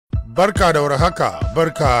Barka da warhaka,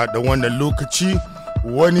 barka da wannan lokaci.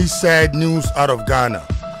 Wani sad news out of Ghana.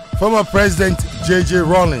 Former President JJ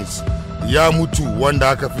Rawlings ya mutu, wanda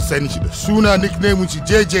aka fi sani shi da suna nickname shi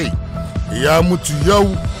JJ. Ya mutu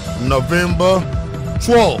yau November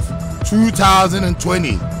 12,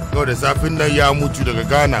 2020. Yau da safin nan ya mutu daga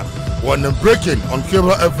Ghana. Wannan breaking on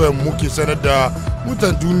Cable FM muke sanar da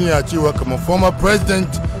mutan duniya cewa kamar former President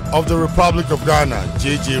of the Republic of Ghana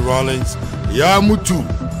JJ Rawlings ya mutu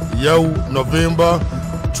yau November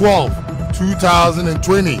 12,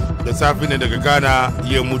 2020 da safi ne daga Ghana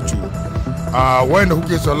ya mutu. Wanda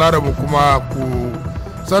kuke saurara mu kuma ku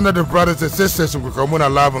sanar da brothers and sisters ku kawo muna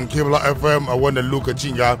live Cable FM a wannan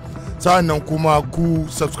lokacin ya. Sannan kuma ku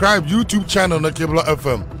subscribe YouTube channel na Cable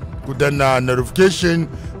FM. Ku danna notification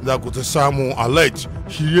za ku ta samu alert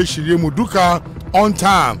shirye-shirye mu duka on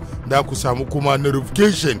time da ku samu kuma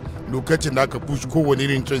notification lokacin da aka push kowane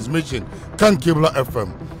irin transmission kan Cable FM.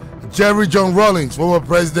 Jerry John Rawlings, former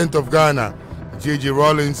president of Ghana, JJ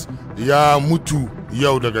Rawlings ya mutu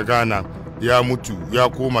yau daga Ghana, ya mutu ya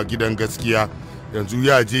koma gidan gaskiya, yanzu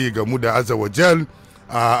ya je gamu da azawajal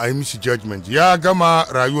a yi mishi judgment. Ya gama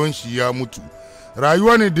rayuwan shi ya mutu.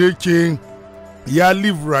 Rayuwa ne da yake ya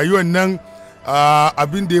live rayuwan nan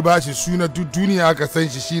abin da ya ba shi suna duniya aka san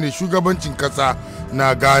shi shine shugabancin kasa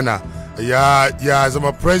na Ghana. Ya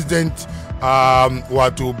zama president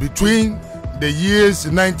wato between the years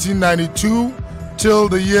 1992 till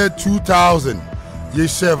the year 2000. Ya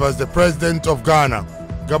serve as the president of Ghana.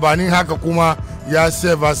 Gabanin haka kuma ya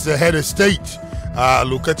serve as the head of state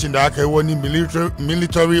lokacin da aka yi wani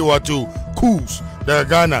military wato coups daga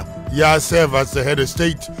Ghana. Ya serve as the head of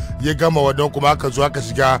state. Ya gama wadon kuma aka zo aka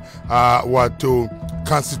shiga wato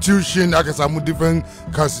constitution, aka samu different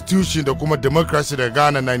constitution da kuma democracy daga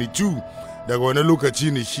Ghana 92. Daga wani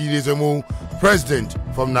lokaci ne shi ne zamo president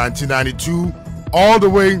from 1992 all the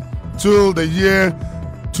way till the year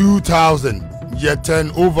 2000. Ya turn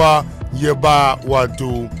over ya ba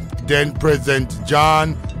wato then president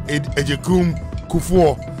John Ejekun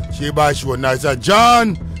Kufuor shi ba shi wannan sa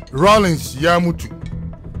John Rawlings ya mutu.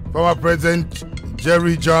 Former president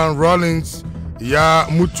Jerry John Rawlings ya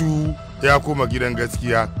mutu ya koma gidan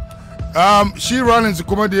gaskiya. Shi Rawlings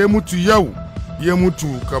kuma da ya mutu yau, ya mutu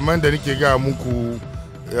kamar da nake ga muku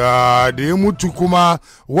da ya mutu kuma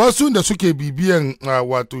wasu da suke bibiyan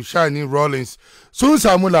wato shanin Rawlings sun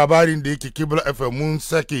samu labarin da yake Cable FM mun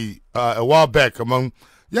sake a while back kamar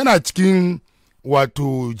yana cikin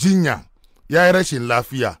wato jinya, ya yi rashin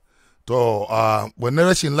lafiya. To wannan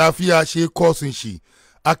rashin lafiya shi kosin shi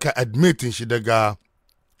aka admitin shi daga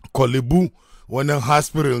Kolebu, wannan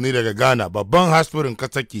hospital ne daga Ghana, babban hospital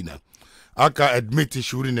kasa kenan. Aka admitin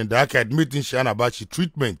shi wurin da aka admitin shi ana ba shi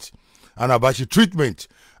treatment,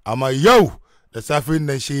 amma yau da safin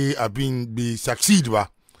nan shi abin bai succeed ba,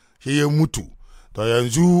 shi ya mutu. To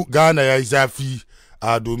yanzu Ghana ya yi zafi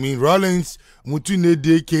domin Rawlings mutum ne da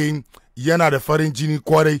yake yana da farin jini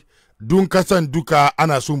kwarai, dun kasan duka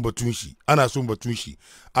ana son batun shi,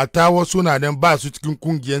 a tawa suna nan ba su cikin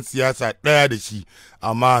kungiyar siyasa ɗaya da shi,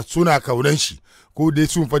 amma suna kaunan shi, ko dai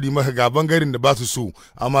sun faɗi maka ga bangaren da ba su so,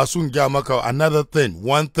 amma sun gya maka another thing,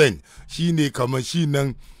 one thing shine kamar shi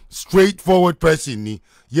nan straightforward person ne,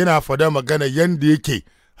 yana fada magana yanda yake,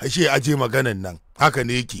 ashe aje maganan nan haka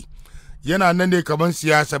ne yake. Yana nan ne kamar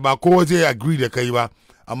siyasa, ba kowa zai agree da kai ba,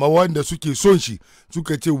 amma wanda suke son shi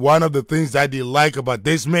suka ce one of the things that they like about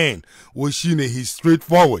this man was shine he's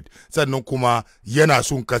straightforward, sannan kuma yana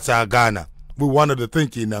son kasa Ghana. One of the things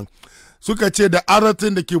kenan. Suka ce da other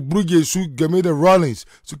thing da ke burge su game da Rawlings,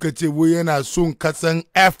 suka ce wai yana son kasan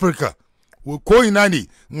Africa. Ko ina ne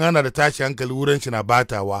ana da tashi hankali wurin shi na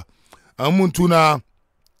batawa. An mun tuna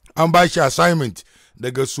an ba shi assignment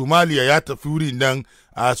daga Somalia, ya tafi wurin nan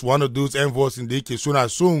as one of those envoys da yake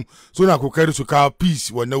suna kokari su kawo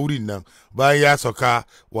peace wannan wurin nan bayan ya sauka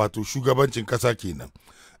wato shugabancin kasa kenan.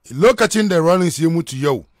 Lokacin da Rawlings ya mutu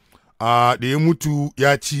yau, da ya mutu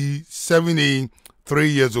ya ci 73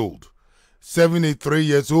 years old. 73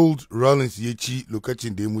 years old Rawlings ya ci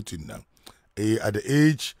lokacin da ya mutu nan. At the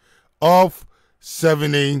age of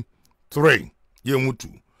 73 ya mutu.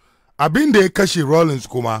 Abin da ya kashe Rawlings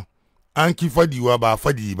kuma an ki fadiwa ba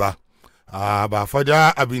fadi ba. Ba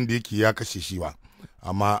fada abin da yake ya kashe shi ba.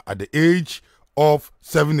 Amma at the age of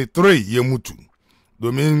 73 ya mutu.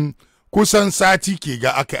 Domin kusan sati ke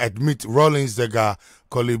ga aka admit Rawlings daga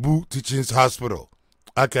Kolebu Teaching Hospital.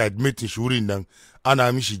 Aka admit shi wurin nan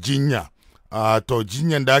ana mishi jinya. To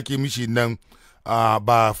jinyan da ake mishi nan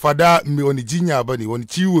ba fada wani jinya ba ne, wani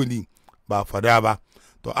ciwo ne ba fada ba.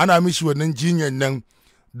 To ana mishi wannan jinyan nan,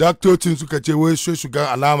 daktocin suka ce wai sai su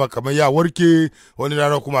ga alama kamar ya warke, wani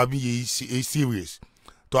rana kuma abin ya yi serious.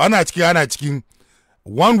 to ana cikin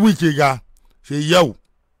 1 week ga sai yau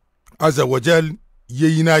Azawajal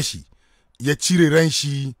yayi nashi ya cire ran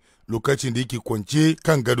shi lokacin da yake kwance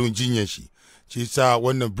kan gadon jinyar shi. Shi sa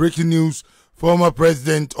wannan breaking news, former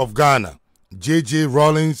president of Ghana JJ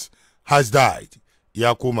Rawlings has died,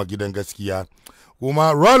 ya koma gidan gaskiya.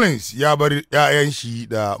 Kuma Rawlings ya bar 'ya'yan shi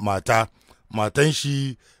da matan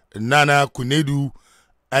shi Nana Kunedu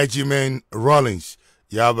Ajimen Rawlings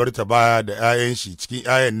ya bar ta baya da 'ya'yan shi. Cikin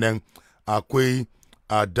 'ya'yan nan akwai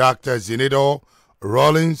Dr. Zenedo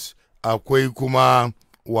Rawlings, akwai kuma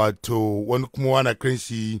wato wani kuma wana kan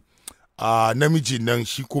shi namijin nan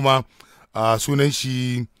shi kuma sunan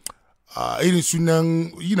shi irin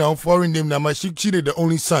sunan foreign name na ma shi ne the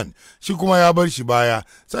only son, shi kuma ya bar shi baya.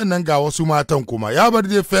 Sannan ga wasu matan kuma ya bar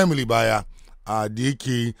dai family baya da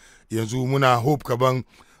yake yanzu muna hope kaban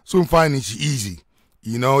sun find shi easy,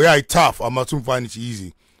 ya yi tough amma sun find shi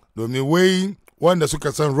easy, domin wai wanda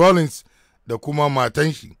suka san Rawlings da kuma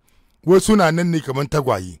matan shi wai suna nan ne kaman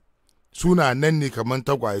tagwaye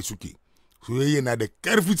suke, soyayya na da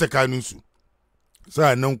karfi tsakaninsu.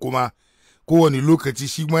 Sa'annan kuma kowane lokaci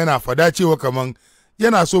shi ma yana fada cewa kaman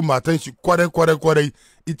yana so matan shi kwarai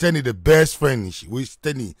ita ne the best friend shi, wai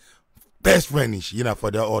ita ne best friend shi, yana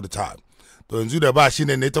fada all the time. To yanzu da ba shi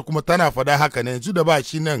nan ita kuma tana fada haka ne, yanzu da ba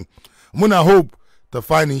shi nan muna hope ta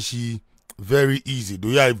find shi very easy, do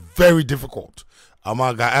ya very difficult,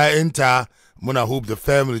 amma ga 'ya'yanta muna hope the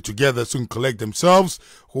family together soon collect themselves,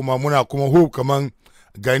 kuma muna kuma hope kaman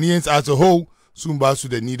Ghanaians as a whole soon ba su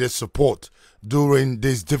the needed support during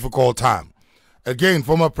this difficult time. Again,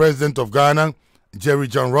 former president of Ghana, Jerry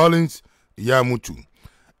John Rawlings, ya mutu.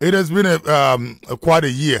 It has been quite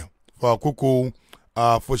a year for Koko,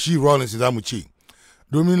 for she Rawlings za mu ce.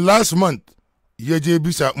 Domin last month, ya je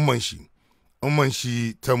bisa umman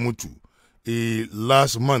shi ta mutu.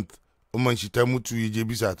 Last month, umman shi ta mutu ya je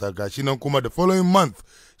bisa ta, gashi nan kuma the following month,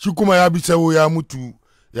 shi kuma ya bisa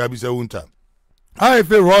wunta.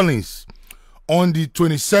 haife Rawlings on the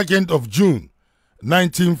 22nd of June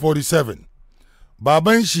 1947.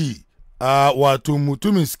 Baban shi wato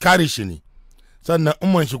mutumin Scottish ne, sannan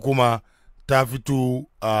umman shi kuma ta fito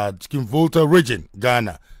cikin Volta region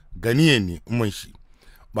Ghana, Ghanaian ne umman shi.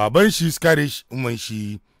 Baban shi Scottish, umman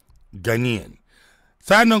shi Ghanaian.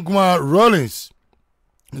 Sannan kuma Rawlings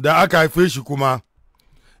da aka haife shi kuma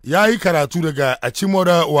ya yi karatu daga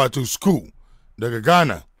Achimota wato school daga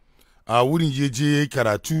Ghana. A wurin je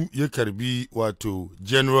karatu ya karbi wato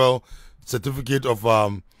General Certificate of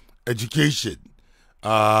Education.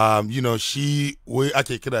 Shi wai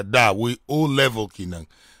ake kira da wai O level kenan.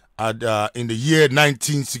 In the year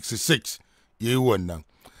 1966 yayi wannan.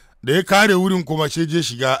 Da ya kare wurin kuma shi je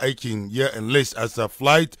shiga aikin ya enlist as a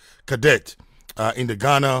flight cadet in the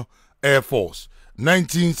Ghana Air Force.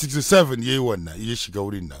 1967 yayi wannan, ya shiga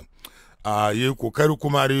wurin nan. Ya kokari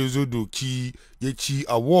kuma da ya zo doki ya ci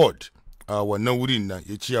award wannan wurin nan,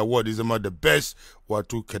 ya ci award ya zama the best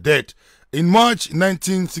wato cadet. In March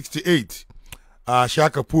 1968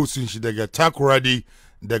 shaka posin shi daga Takoradi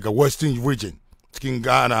daga Western region cikin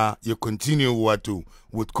Ghana ya continue wato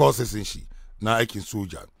with courses shi na aikin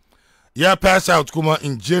soja. Ya pass out kuma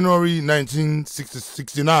in January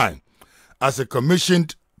 1969 as a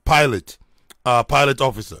commissioned pilot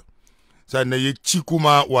officer. Sannan ya ci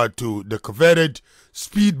kuma wato the coveted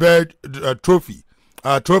Speedbird trophy.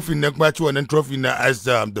 Trophy na kuma ci wannan trophy na as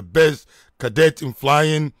the best cadet in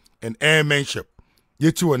flying and airmanship.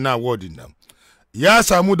 Ya ci wannan awardin nan. Ya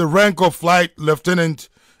samu the rank of flight lieutenant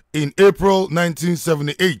in April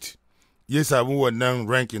 1978. Ya samu wannan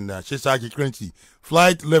ranking na shi sake kiranci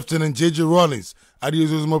Flight Lieutenant JJ Rawlings. Har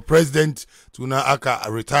yanzu zama president tuna aka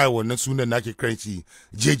retire wannan sunan na ake kiranci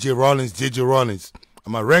JJ Rawlings.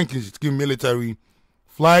 Amma ranking shi cikin military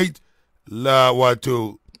flight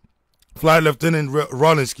Lieutenant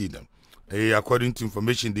Rawlings kenan. According to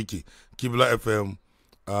information dike Kibla FM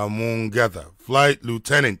mun gather. Flight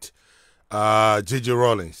Lieutenant JJ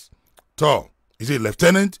Rawlings. To, is it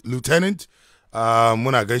Lieutenant?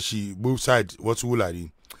 Muna gan shi both sides wasu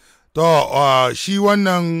wulare. To, shi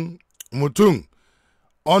wannan mutum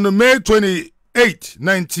on May 28,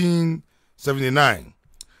 1979,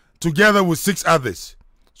 together with 6 others,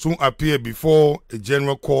 soon appear before a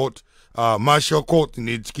general court, martial court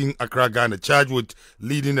in King Accra, Ghana, charged with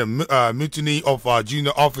leading a mutiny of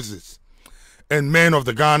junior officers and men of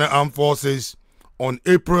the Ghana Armed Forces on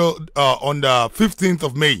the 15th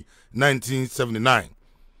of May, 1979.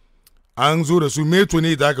 An zo da su May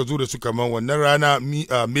 28 da aka zo da su kamar wannan rana May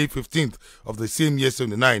 15th of the same year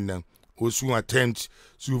 79 nan, wasu attempt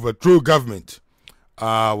to overthrow government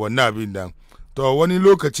wannan abin nan. To wani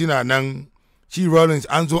lokaci na nan shi Rawlings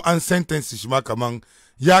an zo an sentence shi ma kaman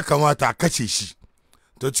ya kamata a kace shi.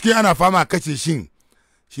 To cikin ana fama a kace shi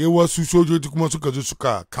wasu sojoji kuma suka zo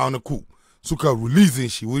suka counter coup suka releasing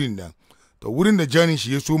shi wurin nan. To wurin da janin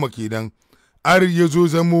shi ya soma kenan har ya zo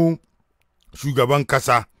zamo shugaban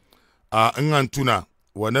kasa a in an tuna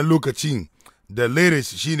wannan lokacin the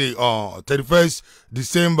latest shine 31st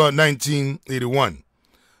December 1981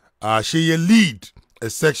 she ya lead a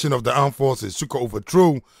section of the armed forces suka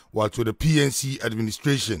overthrow wato the PNC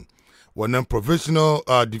administration wannan Provisional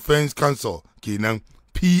Defense Council kenan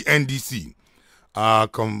PNDC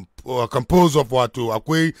composed of wato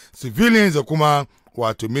akwai civilians da kuma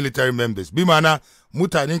wato military members bi mana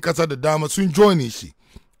mutanen kasa da dama sun join shi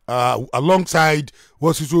alongside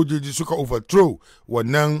wasu sojoji suka overthrow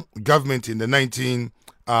wannan government in the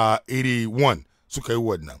 1981 suka yi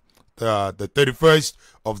wannan the 31st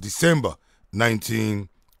of December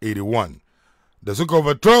 1981 da suka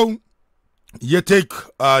overthrow ya take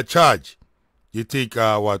charge ya take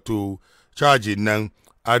wato charge nan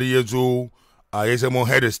har ya zo ya zama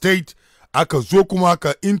head of state aka zo kuma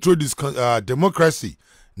aka introduce democracy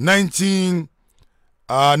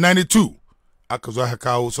 1992 aka zo aka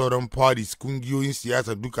kawo sauran parties kungiyoyin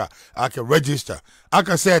siyasa duka aka register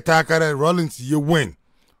aka saya takarar Rawlings ya win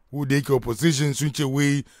who da yake opposition sun ce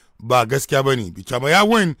wai ba gaskiya ba ne bichama ya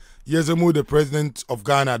win ya zamo the president of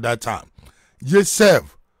Ghana at that time ya serve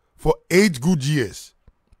for 8 good years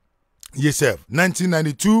ya serve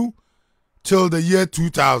 1992 till the year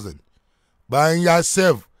 2000 bayan ya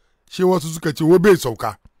serve shi wasu suka ce wai bai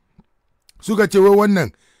sauka suka ce wai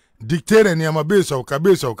wannan dictator ne amma bai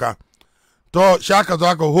sauka to shaka zo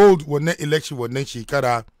aka hold wannan election wannan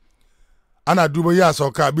shekara ana duba ya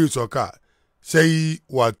sauka bai sauka sai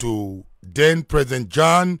wato then president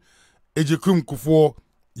John Ejikun Kufuor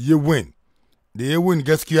ya win da ya win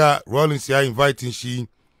gaskiya Rawlings ya inviting shi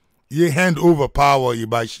ya hand over power ya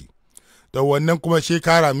bashi da wannan kuma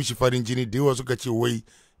shekara mishi farin jini da yawa suka ce wai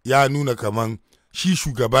ya nuna kaman shi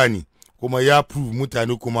shugaba ne kuma ya prove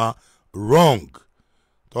mutane kuma wrong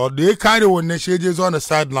to da ya kare wannan shi ya zo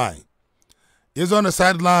na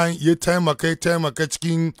sideline ya taimaka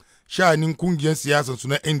cikin sha'anin kungiyar siyasan su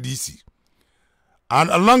na NDC and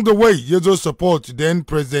along the way ya zo support then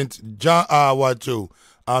president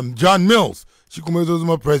John Mills shi kuma ya zo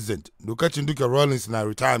zama president lokacin duka Rawlings na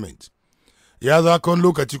retirement ya za kan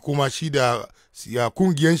lokaci kuma shi da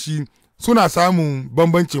kungiyar shi suna samun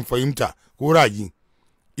bambancin fahimta ko ra'ayi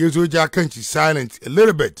ya zo ja kanci silent a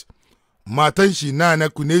little bit matan shi na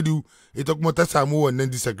Kunedu ita kuma ta samu wannan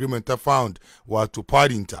disagreement ta found wato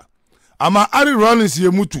partinta amma Ari Rawlings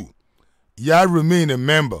ya mutu ya remain a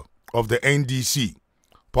member of the NDC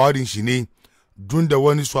partin shi ne dun da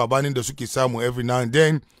wani swabanin da suke samu every now and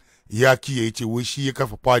then ya kiyaye ce wai shi ya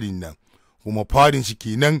kafa partin nan kuma partin shi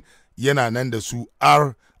kenan yana nan da su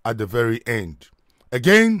are at the very end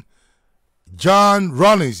again John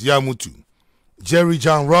Rawlings ya mutu Jerry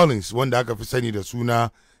John Rawlings wanda aka fi sani da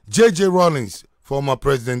suna JJ Rawlings former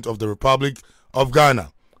president of the Republic of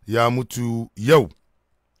Ghana ya mutu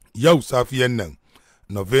yau safiyan nan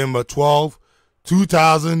November 12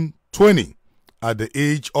 2020 at the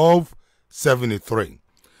age of 73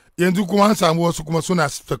 yanzu kuma an samu wasu kuma suna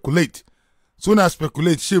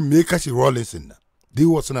speculate shi me kashe Rawlings nan dai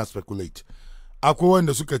wasu suna speculate akwai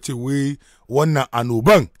wanda suka ce wai wannan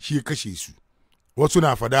anoban shi kashe su wasu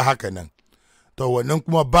na fada haka nan to wannan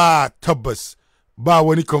kuma ba tabbas ba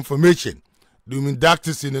wani confirmation domin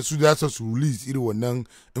doctors ne su da su release irin wannan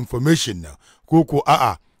information na ko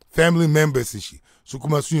a'a family members shi su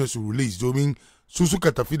kuma sun yi su release domin su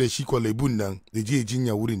suka tafi da shi kwalebun nan da je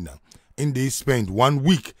jinya wurin nan inda ya spend 1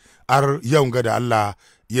 week har yau ga da Allah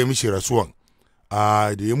ya mishi rasuwan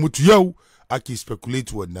da ya mutu yau ake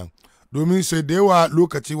speculate wannan domin sai da yawa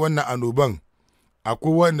lokaci wannan anoban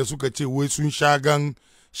akwai wanda suka ce wai sun shagan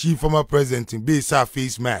shi former president bai sa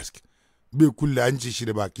face mask bai kulle hanci shi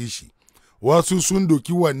da baki shi wasu sun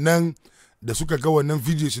doki wannan da suka ga wannan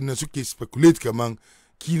videos na suke speculate kaman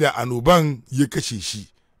kila anoban ya kashe shi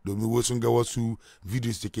domin wasu ga wasu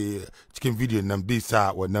videos da ke cikin video nan bai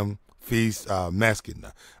sa wannan face mask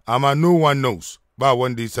na amma no one knows ba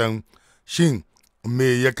wanda ya san shin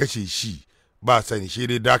me ya kashe shi ba sani shi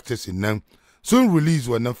dai doctors nan sun release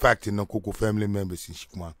wannan fact nan koko family members shi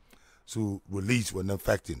kuma su release wannan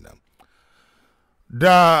fact nan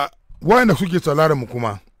da wanda suke sauraron mu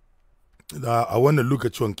kuma da a wannan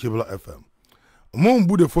lokacin Cable FM mun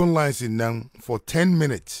bude phone lines nan for 10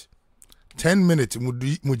 minutes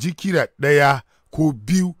mu ji kira daya ko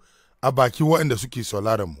biyu a baki waɗanda suke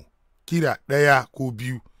sauraron mu kira daya ko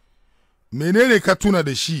biyu menene ka tuna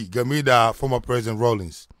da shi game da former president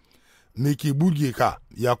Rawlings me ke burge ka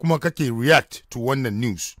ya kuma kake react to wannan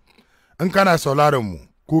news in kana sauraron mu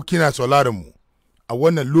ko kina sauraron mu a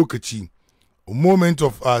wannan lokaci, a moment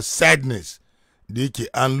of sadness da yake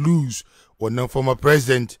an lose wannan former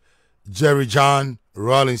president Jerry John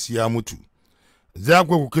Rawlings ya mutu. Za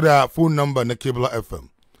ku kira phone number na Cable FM.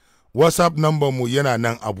 WhatsApp number mu yana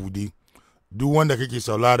nan a bude. Duk wanda kake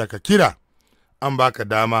saurara ka kira, an baka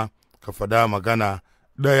dama ka fada magana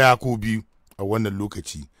ɗaya ko biyu a wannan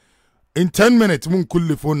lokaci. In 10 minutes mun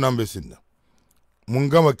kulle phone numbers din. Mun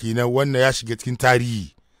gama kenan, wannan ya shiga cikin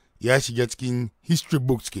tarihi, ya shiga cikin history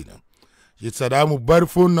books kenan. Yasa da mu bar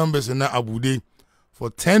phone numbers na a bude for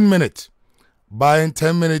 10 minutes. Bayan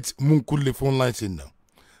 10 minutes mun kulle phone lines din nan.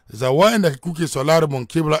 Za wa'anda kuke saurara mun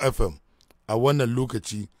Cable FM a wannan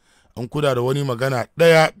lokaci, an kuda da wani magana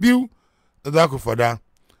ɗaya biyu da za ku fada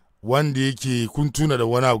wanda yake kun tuna da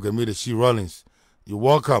wani abu game da shi Rawlings, you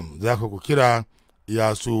welcome, za ku kira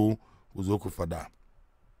ya so ku zo ku fada.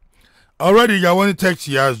 Already ga wani text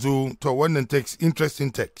ya zo, to wannan text,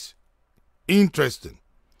 interesting text. Interesting.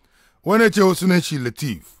 Wani ce wasu nan shi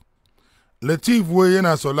Latif. Latif wai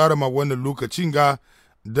yana saurara ma wannan lokacin ga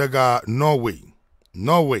daga Norway.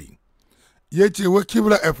 Norway. Ya ce wa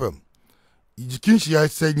Cable FM, jikin shi ya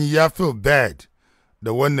sanyi, ya feel bad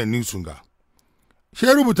da wannan newsun ga. Shi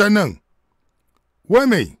rubuta nan, wai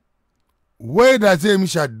mai, wai da zai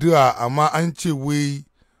mishi addu'a amma an ce wai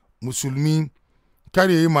musulmi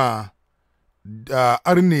kare yi ma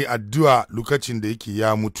arne addu'a lokacin da yake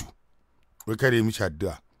ya mutu. Wai kare yi mishi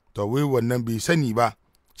addu'a. To wai wannan bai sani ba,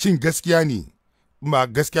 shin gaskiya ne, ba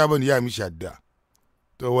gaskiya ba ne ya mishi addu'a.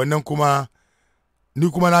 To wannan kuma, ni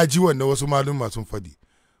kuma na ji wannan wasu malumma sun fadi.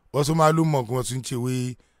 Wasu malumma kuma sun ce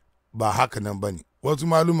wai ba haka nan ba ne. Wasu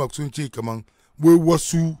malumma sun ce kaman wai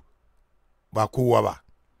wasu ba kowa ba.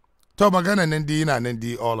 To magana nan dai yana nan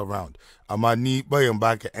dai all around. Amma ni bayan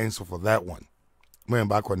baka answer for that one. Bayan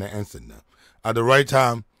baka wannan answer nan. At the right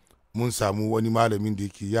time, mun samu wani malamin da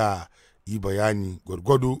yake ya yi bayani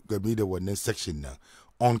gwargwado game da wannan section nan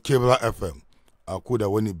on Cable FM. Ko da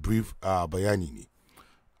wani brief bayani ne.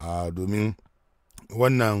 Domin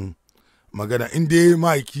wannan magana in dai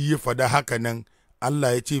ma'aiki ya fada haka nan,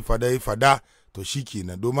 Allah ya ce fada ya fada, to shi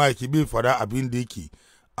kenan. Don ma'aiki bai fada abin da yake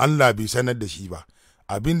Allah bai sanar da shi ba.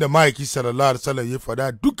 Abin da ma'aiki sallallahu alaihi wasallam ya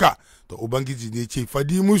fada duka, to Ubangiji ne ce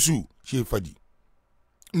fadi musu, shi fadi.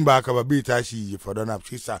 In ba haka ba bai tashi ya fada na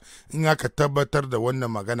shi sa in aka tabbatar da wannan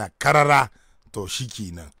magana karara, to shi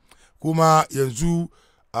kenan. Kuma yanzu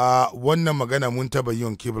wannan magana mun taba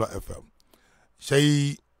yin Cable FM.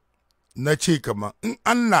 Sai na ce kama in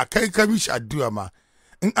Allah kai ka mishi addu'a ma,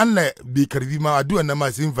 in Allah bai karbi ma addu'a na ma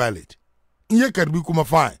is invalid. In ya karbi kuma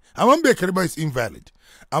fine, amma bai karbi is invalid.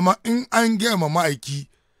 Amma in an gaya ma ma'aiki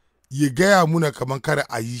ya gaya muna kaman kada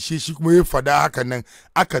a yi shi kuma ya fada haka nan,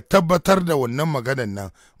 aka tabbatar da wannan maganan nan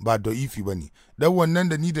ba da ifi ba ne. Dan wannan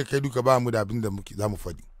da ni da kai duka ba mu da abin da za mu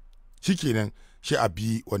fadi. Shikenan shi a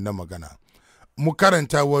bi wannan magana. Mu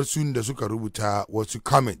karanta wasu da suka rubuta wasu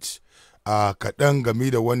comments kaɗan game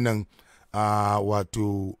da wannan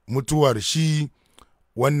wato mutuwar shi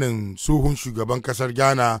wannan tsohon shugaban kasar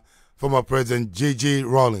Ghana, former president J.J.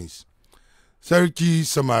 Rawlings. Sarki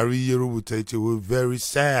Samari ya rubuta ya ce we very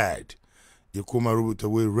sad, ya kuma rubuta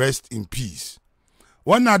we rest in peace.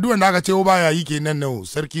 Wannan addu'an da aka ce wa baya yi kenan nan,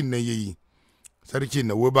 sarkin nan yayi. Sarkin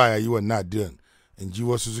na wai baya yi wannan addu'an, in ji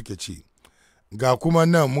wasu suke ce. Ga kuma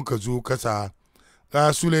nan muka zo kasa,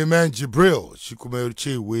 ga Suleiman Jibril, shi kuma ya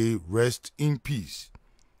ce we rest in peace.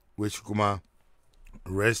 Wai shi kuma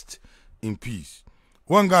rest in peace.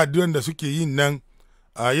 Wanga addu'an da suke yin nan,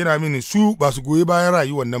 yana mini su ba su goyi bayan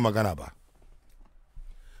rayuwar nan magana ba.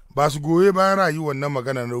 Ba su goye bayan rayuwar nan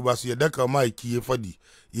magana na, ba su yadda ka ma'aiki ya fadi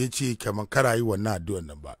ya ce kamar ka rayuwar nan addu'an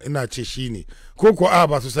nan ba. Ina ce shi ne, ko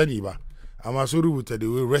ba su sani ba, amma sun rubuta da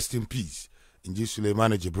wai rest in peace, in ji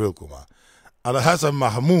Suleiman Jibril kuma. Alhassan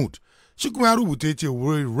Mahmud, shi kuma ya rubuta ya ce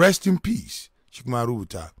wai rest in peace, shi kuma ya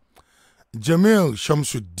rubuta. Jamil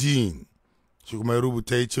Shamsuddin, shi kuma ya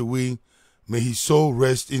rubuta ya ce wai may his soul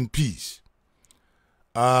rest in peace.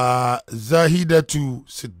 Zahidatu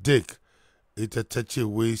Siddiq, ita ta ce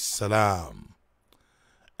wai salam.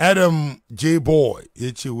 Adam J. Boy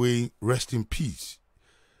ya ce wai rest in peace,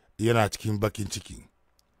 yana cikin bakin ciki.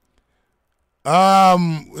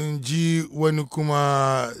 In ji wani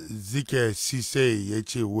kuma Zike Sise ya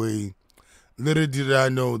ce wai little did I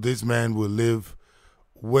know this man will live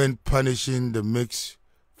when punishing the mixed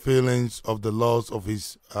feelings of the loss of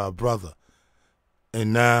his brother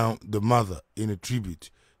and now the mother in a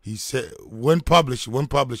tribute. He said, when punishing,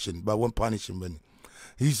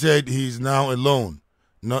 he said he is now alone,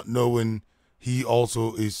 not knowing he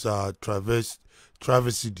also is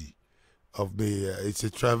travesty of the. It's a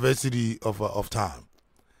travesty of time.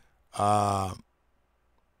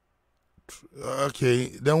 Okay,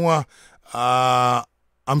 then what?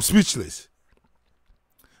 I'm speechless.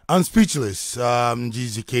 I'm speechless.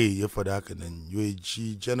 GZK, for that, and then you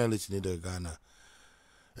journalist in the Ghana.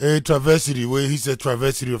 A travesty, where he said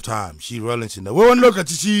travesty of time. She Rawlings in the. We won't look at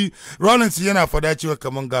she Rawlings Yena for that you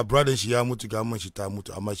come on, God, brother, she amutu gamu, she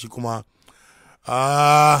tamutu, amashikuma.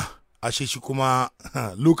 Ashishikuma,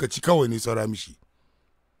 look at Chika when it's Aramishi.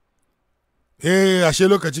 Ashe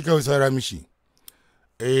look at Chika with Aramishi.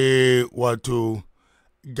 Watu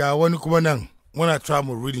Gawanu Kumanang. When I try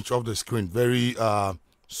to reading off the screen, very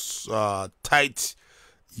tight,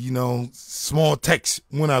 small text.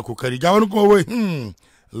 When I could carry Gawanu go away,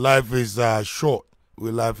 life is short.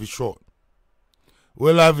 Life is short.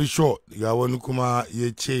 Life is short. Gawanu Kuma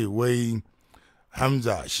Yeche way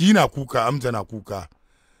Hamza. Shina Kuka, Hamza na Kuka.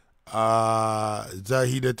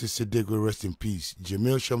 Zahida to Sedego, rest in peace.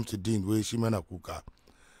 Jamil Shamsuddin, way Shimana Kuka.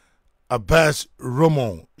 Abbas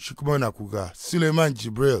Romon, Shukumana Kuka. Suleiman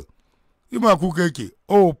Jibril. Ima Kukeke.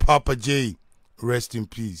 Oh, Papa J, rest in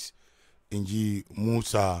peace. Inji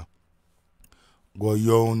Musa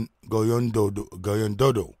Goyon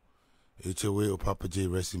Dodo. It's a way of Papa J,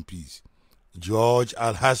 rest in peace. George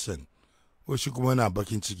Al Hassan. Oh, Shukumana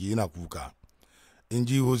Bakinchiki, Ina Kuka.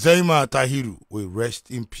 Inji Huzaima Tahiru will rest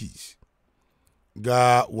in peace.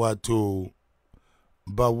 Ga Wato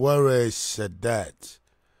Baware Sadat.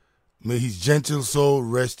 May his gentle soul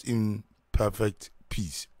rest in perfect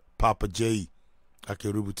peace. Papa J.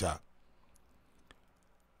 Akerubuta.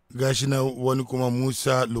 Gashina Wanukuma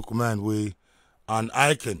Musa Lukman way an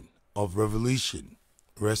icon of revelation.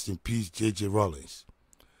 Rest in peace, J.J. Rawlings.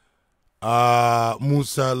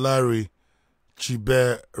 Musa Larry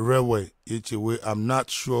Chibe Rewe, I'm not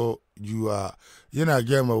sure you are. Replying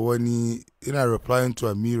to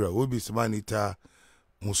Amira, will be Samanita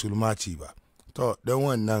Musulma Chiba. So, the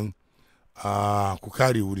one nang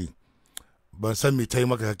Kukari Wuri. But send me time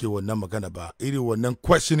Makaki one number Ganaba. It was nang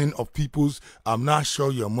questioning of people's. I'm not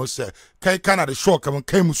sure you're most Kai Canada shock, come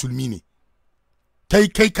Kai Musulmini. Kai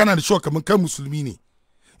Canada shock, come Kai Musulmini.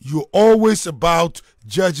 You're always about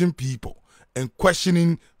judging people and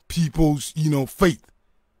questioning people's, faith.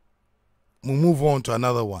 We'll move on to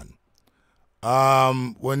another one.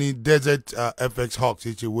 When he Desert FX Hawks,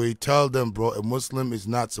 it's a way, tell them, bro, a Muslim is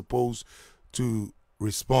not supposed to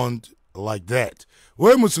respond like that.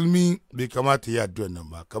 Where Muslimi be kamata ya dua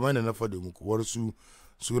namba. Kamana na fadi muku warasu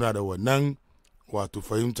suna da wannan wato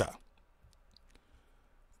fahimta.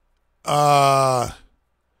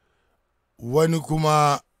 Wani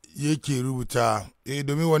kuma yake rubuta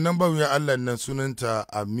domin wannan ba ya Allah nan sunanta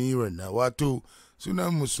Amira na wato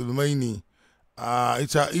sunan musulmai ne.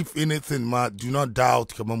 It's if anything ma do not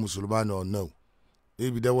doubt kama musulmani or no.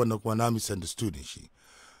 Maybe that one kuma na misunderstood shi.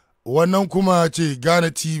 Wannan kuma ce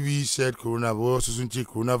Ghana TV said coronavirus sun ce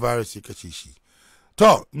coronavirus ya kace shi.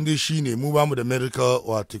 To inda shi ne mu ba mu da medical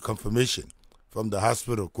wato confirmation from the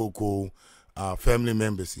hospital ko family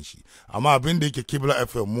members shi. Amma abin da yake Kibla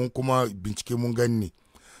FM mun kuma bincike mun gani.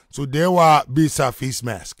 So da yawa bai sa face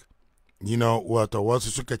mask. Wato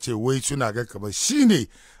wasu suka ce wai suna ga kamar shi ne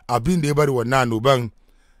abin da ya bari wannan annoban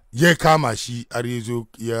ya kama shi har ya zo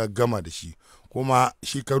ya gama da shi. Kuma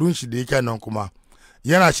shekarun shi da yake nan kuma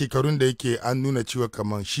yana shekarun da yake an nuna cewa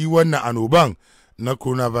kamar shi wannan annoban na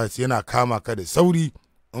coronavirus yana kama ka da sauri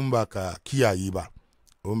in ba ka kiyaye ba.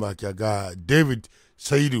 In ba ka ga David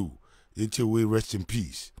Saidu ya ce wai rest in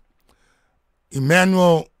peace.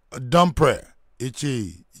 Emmanuel Dumpre ya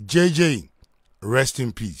ce JJ rest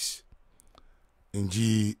in peace. In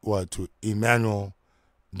ji wato Emmanuel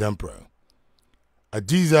Dumpre.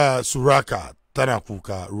 Adiza Suraka tana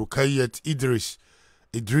kuka. Rukayyat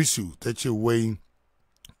Idrisu ta ce wai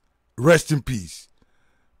rest in peace.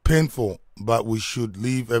 Painful, but we should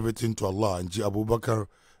leave everything to Allah. In ji Abubakar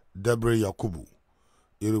Dabre Yakubu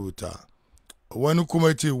ya rubuta. Wani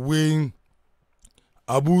kuma ce wai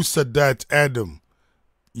Abu Sadat Adam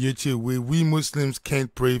ya ce wai we Muslims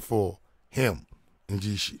can't pray for him. In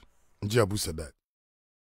ji shi. In ji Abu Sadat.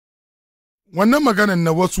 Wannan maganan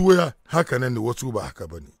na wasu waya haka nan da wasu ba haka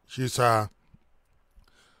ba ne. Shi sa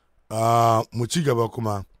mu ci gaba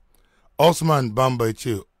kuma. Osman Bamba ya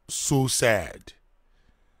ce so sad.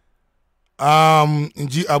 In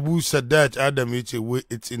ji Abu Sadat Adam ya ce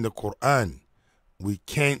it's in the Quran. We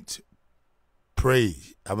can't pray.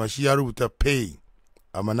 Amma shi ya rubuta pay.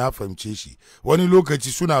 Amma na fahimce shi. Wani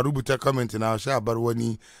lokaci suna rubuta comment na sha bar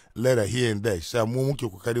wani letter here and there. Sha mu muke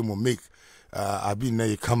kokari mu make abin na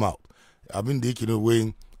ya come out. Abin da yake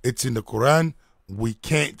way it's in the Quran. We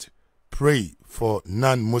can't pray for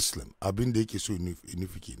non-Muslim. Abin da yake so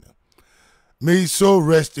nufi kenan. May his soul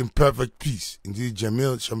rest in perfect peace. Indeed,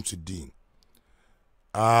 Jamil Shamsuddin.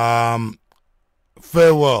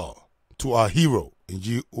 farewell to our hero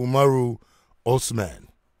inji Umaru Osman.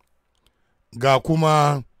 Ga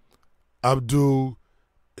kuma Abdul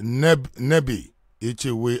Nabi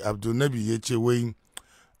yace wai Abdul Nabi yace wai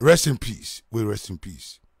rest in peace, we rest in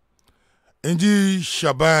peace. Inji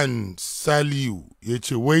Shaban Saliu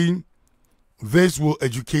yace wai this will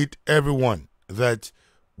educate everyone that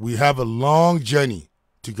we have a long journey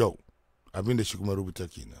to go. Abinda shi kuma rubuta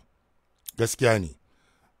kenan. Gaskiya ne.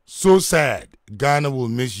 So sad. Ghana will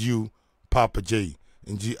miss you, Papa J.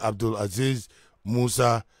 Inji Abdul Aziz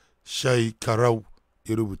Musa Shai Karau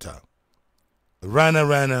ya rubuta.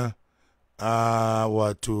 Rana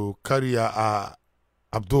wato Kariya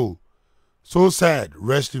Abdul. So sad.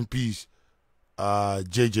 Rest in peace,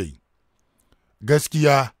 JJ.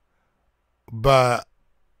 Gaskiya ba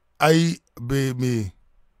ai be me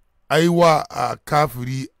ai wa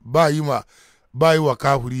kafiri ba yi wa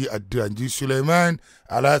kafiri addu'a ji Suleiman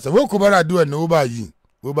Alhassan ko kuma addu'a ne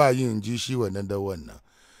ba yi ji shi wannan da wannan.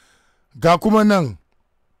 Ga kuma nan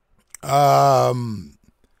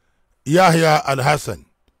Yahya Alhassan,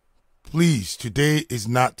 please, today is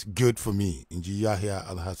not good for me, inji Yahya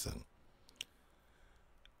Alhassan.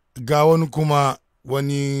 Ga wani kuma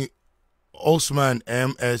wani Osman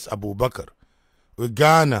MS Abubakar with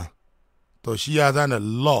Ghana to shi ya zana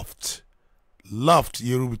loft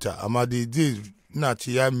ya rubuta amma dai na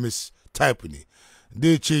ce ya mistype ne.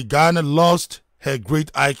 They say Ghana lost her great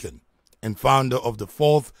icon and founder of the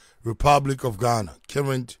Fourth Republic of Ghana,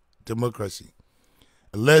 current democracy.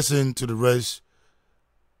 A lesson to the rest.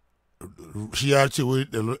 She actually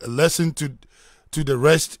a lesson to the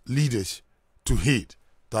rest leaders to hate.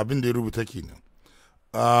 Tabin de rubuta kenan.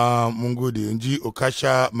 Mungode Nji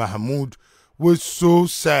Okasha Mahmoud was so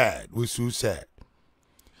sad.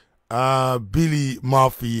 Billy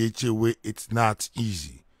Murphy, it's not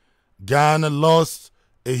easy. Ghana lost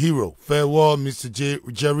a hero. Farewell, Mr.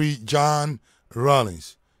 Jerry John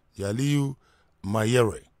Rawlings. Yaliu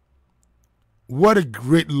Mayere. What a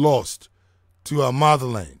great loss to our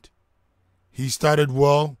motherland. He started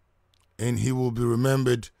well, and he will be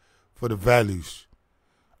remembered for the values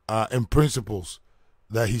and principles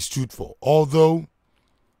that he stood for. Although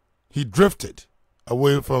he drifted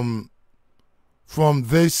away from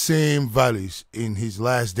these same values in his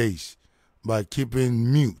last days by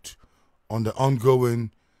keeping mute on the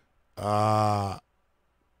ongoing about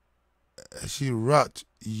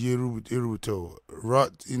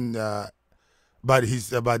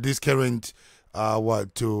this current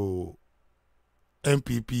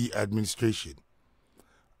MPP administration.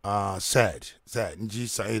 Sad Nji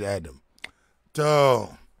Said Adam.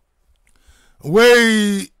 So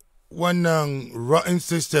way one rotten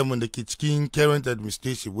system on the kitchen current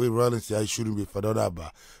administration where Rawlings say I shouldn't be for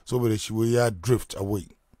that, so but she will drift away.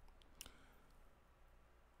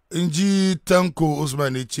 Nji Tanko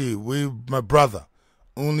Usman Eche, with my brother,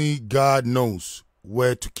 only God knows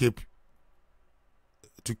where to keep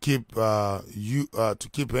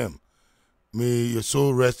him. May your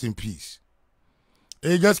soul rest in peace.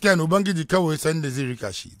 Gaskiya ne ubangiji kawai san da zai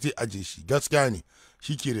rika shi, zai aje shi. Gaskiya ne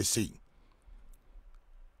shi ke da sai.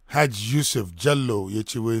 Hajj Yusuf Jallo ya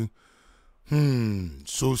ce wai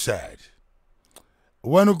so sad.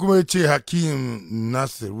 Wani kuma ya ce Hakim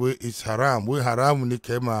Nasir wai it's haram, wai haramu ne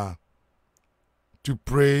kai ma to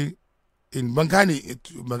pray in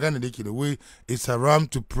magana da ke da wai it's haram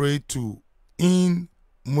to pray to in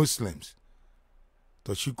Muslims.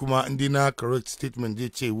 To shi kuma indi na correct statement zai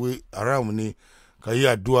ce wai haramu ne ka yi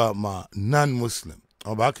addu'a ma non-Muslim.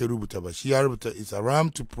 Amma ba ka rubuta ba, shi ya rubuta it's haram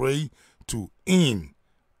to pray to in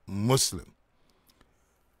Muslim.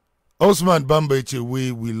 Osman Bamba ya ce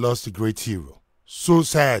we lost a great hero. So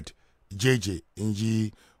sad, JJ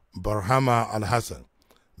Nji Barhama Al-Hassan.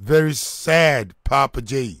 Very sad, Papa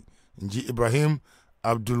J Nji Ibrahim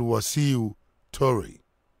Abdul Wasiu Tori.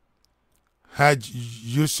 Haj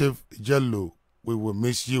Yusuf Jallo, we will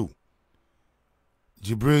miss you.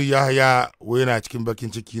 Jibril Yahya, we na cikin bakin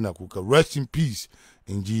ciki na kuka. Rest in peace,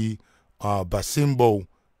 Nji Basimbo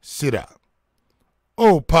Sira.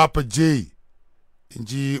 Oh, Papa J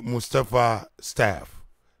Nji Mustafa Staff.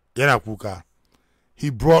 Yana kuka. He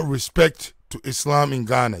brought respect to Islam in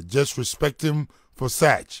Ghana. Just respect him for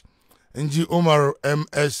such. Nji Umar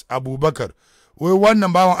MS Abubakar. We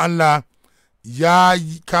wannan bawan Allah ya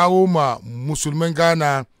kawo ma musulman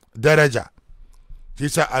Ghana daraja. He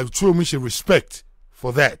said, I show mishi respect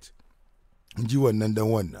for that. Nji wannan dan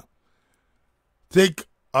wannan.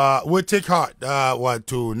 We take heart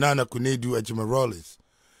wato Nana Kunedu Ejima Rawlings.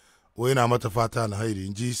 We na mata fata na hairi.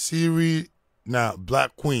 Nji Siri na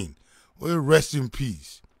Black Queen. We rest in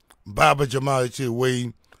peace. Baba Jamal say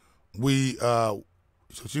we so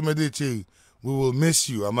she made it say we will miss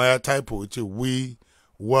you. Amaya typo, it's a we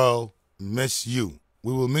will miss you.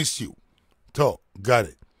 We will miss you. So, got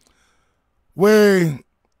it. When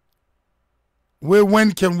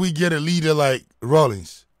can we get a leader like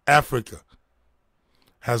Rawlings? Africa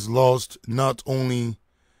has lost not only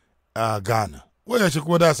Ghana. Well, I should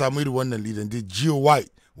go that's our one leader. The Geo White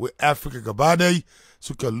with Africa Gabade,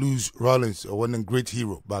 so can lose Rawlings, one great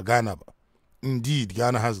hero by Ghana. Indeed,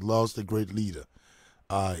 Ghana has lost a great leader,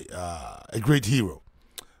 a great hero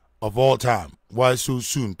of all time. Why so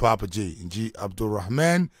soon, Papa J? G.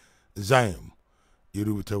 Abdulrahman Zayim.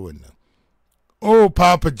 Oh,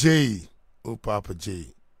 Papa J. Oh, Papa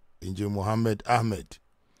J. Inji Muhammad Ahmed.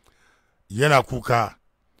 Yana kuka.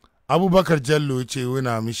 Abubakar Jallo ce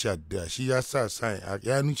wani mishi addu'a shi ya sa sai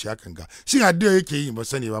ya nuci hakan ga shi addu'a yake yi ba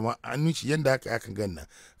sani ba ma an nuci yanda aka hakan ganna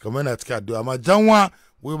kamar na cika addu'a amma janwa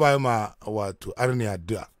wai ba ma wato arni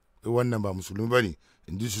addu'a wannan ba musulmi bane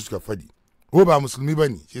inda su suka fadi ko ba musulmi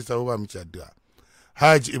bane shi yasa ba mishi addu'a.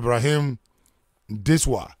 Hajj Ibrahim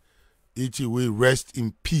Deswa yace we rest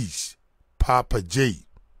in peace Papa J,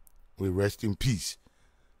 we rest in peace.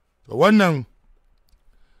 So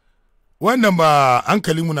wannan ba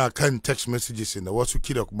hankali muna kan text messages da wasu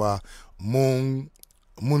kira kuma mun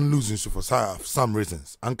losing su for some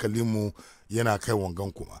reasons. Hankali mu yana kai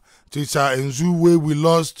wangan kuma. Tisa yanzu where we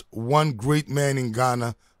lost one great man in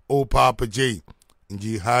Ghana, oh Papa J,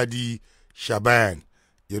 inji Hadi Shaban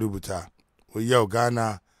ya rubuta. Wai yau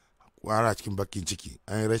Ghana kwara cikin bakin ciki.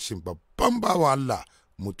 An yi rashin babban bawa Allah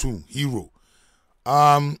mutum hero.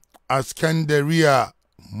 Askandariya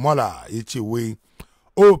Mola yace wai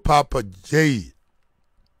oh, Papa J.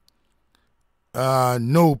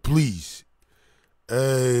 No, please.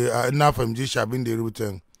 Enough from J. Shabin de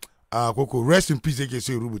Rubutan. Koko, rest in peace, ake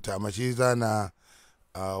say Rubuta. Mashiza na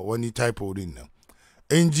wani typo din nan.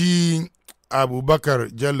 NG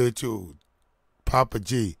Abubakar Jallo to Papa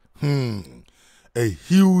J. A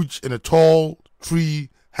huge and a tall tree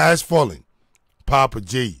has fallen. Papa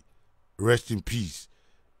J. Rest in peace.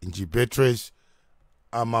 NG Beatrice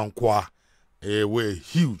Amankwa. We're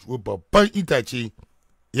huge. We're babban itace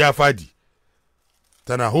ya fadi.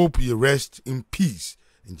 Then I hope you rest in peace.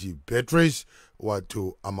 In ji Beatrice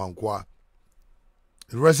wato Amankwa.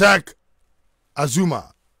 Razak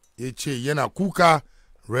Azuma yace yana kuka.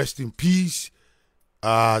 Rest in peace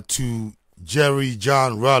to Jerry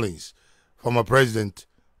John Rawlings, former president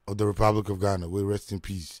of the Republic of Ghana. We rest in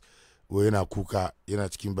peace. We yana kuka yana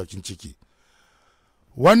cikin bakin ciki.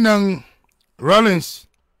 Wannan Rawlings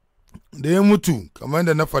da ya mutu kamar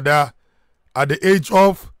da na fada at the age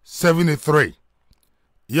of 73.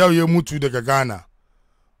 Yau ya mutu daga Ghana.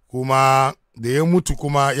 Kuma da ya mutu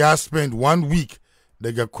kuma ya spend 1 week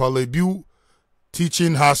daga Kolebu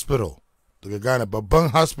Teaching Hospital daga Ghana, babban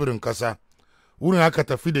hospital kasa. Wurin aka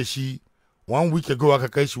tafi da shi 1 week ago aka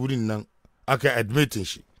kai shi wurin nan aka admitin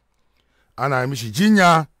shi. Ana mishi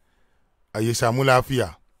jinya a ya samu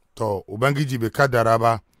lafiya. To Ubangiji bai kaddara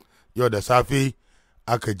ba yau da safe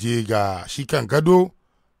aka je ga shi kan gado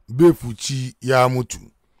bai fuci ya mutu.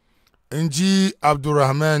 In ji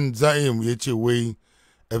Abdulrahman Zaim ya ce wai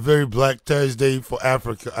a very black Thursday for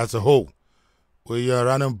Africa as a whole. Wai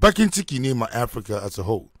ranar bakin ciki ne ma Africa as a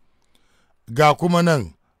whole. Ga kuma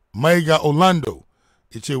nan Maiga Orlando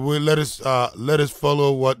ya ce wai let us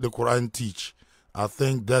follow what the Quran teach. I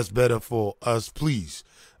think that's better for us, please.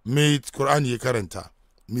 Me Quran ya karanta,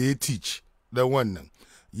 me ya teach da wannan.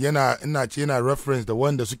 Ina ce yana reference da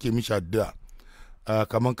wanda suke mishi addu'a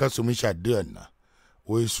kaman kansu mishi addu'an na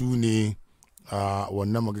wai su ne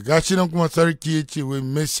wannan magagashi nan kuma sarki ya ce wai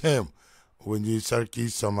miss him wani sarki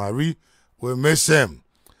samari wai miss him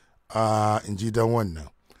in ji dan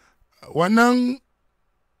wannan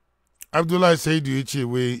Abdullahi Saidu ya ce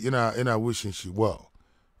wai ina wishing shi well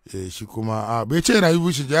shi kuma bai ce yana yi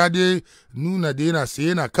wishing ya dai nuna da yana sai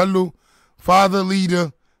yana kallo father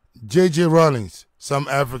leader J.J. Rawlings. Some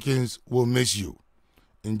Africans will miss you.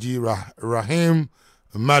 In ji Rahim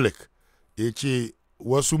Malik ya ce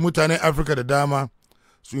wasu mutanen Afirka da dama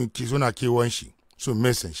suna kewan shi, sun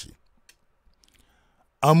misin shi.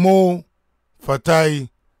 Amo Fatai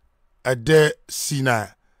Ade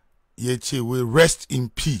Sina ya ce we rest in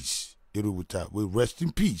peace. Ya rubuta we rest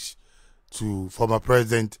in peace to former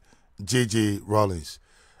President J.J. Rawlings.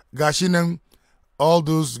 Gashi nan all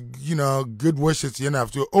those good wishes yana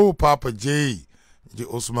fito oh Papa J. J.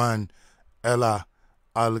 Osman Ella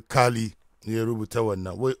Alkali ya rubuta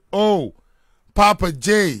wannan wai oh Papa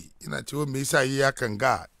J yana cewa me yasa yi yakan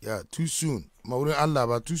ga ya too soon maurin Allah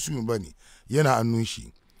ba too soon bane yana annun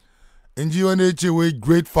shi. In ji wani ya ce wai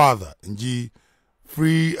great father in ji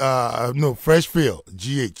Freshfield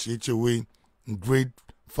GH ya ce wai great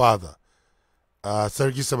father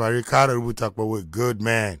sarki samari kara rubuta kwa good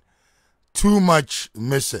man, too much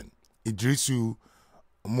missing. Idrisu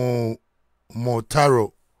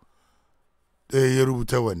Motaro ya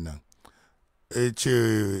rubuta wannan.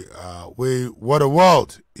 Ce wai what a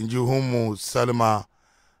world in ji homo Salma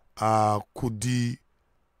kudi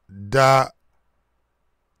da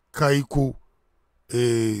kaiku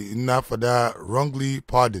na fada wrongly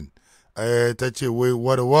pardon. Ta ce wai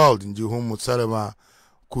what a world in ji homo Salma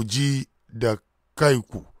kuji da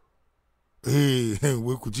kaiku.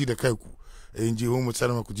 Wai kuji da kaiku. In ji homo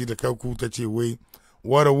Salma kuji da kaiku ta ce wai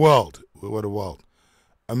what a world. What a world.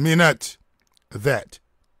 A minute that.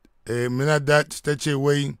 Minute that ta ce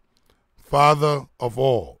wai father of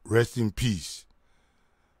all, rest in peace.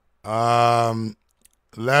 Larry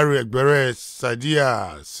Agbere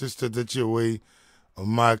Sadia, sister ta ce wai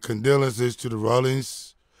my condolences to the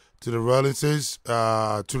Rawlings, to the Rawlings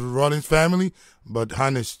family, but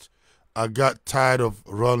honest, I got tired of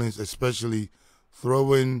Rawlings, especially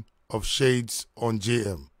throwing of shades on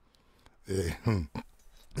JM.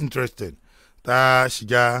 Interesting. Ta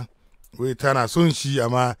shiga wai tana son shi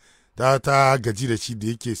amma ta gaji da shi da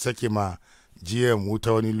yake sake ma GM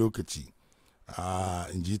wuta wani lokaci.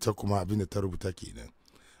 In ji ta kuma abinda ta rubuta kenan.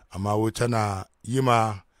 Amma wai tana yi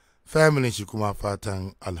ma family shi kuma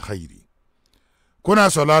fatan alkhairi. Kuna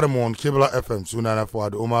sauraron mu on Kibla FM, suna na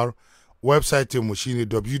Fuad Umar. Website mu shine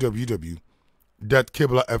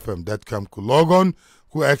www.kiblafm.com. Ku log on,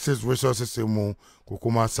 ku access resources mu, ku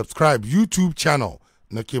kuma subscribe YouTube channel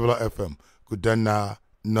na Kibla FM, ku danna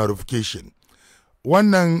notification.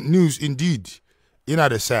 Wannan news indeed yana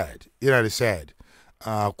da sad.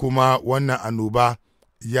 Kuma wannan annoba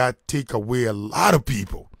ya take away a lot of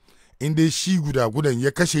people. Inda shi gudan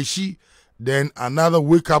ya kashe shi, then another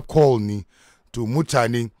wake up call ni to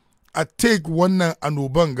mutane a take wannan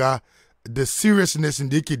annoban ga the seriousness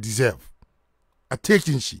da yake deserve. A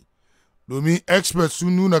taking shi. Domin experts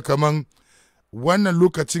sun nuna kaman wannan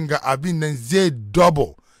lokacin ga abin nan zai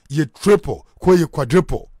double, ya triple ko ya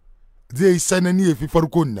quadruple. Zai sanani ya fi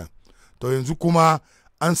farkon nan. To yanzu kuma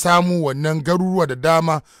an samu wannan garuruwa da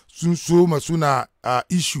dama sun soma suna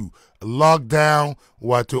issue lockdown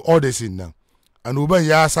wato orders nan. Annoban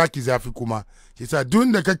ya saki zafi kuma. Yasa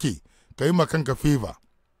duk da kake ka yi makanka favor.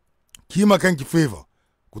 Ki makanki favor.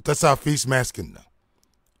 Ku ta sa face mask nan.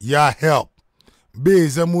 Ya help. Bai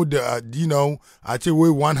zamo da a ce wai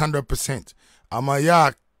 100%. Amma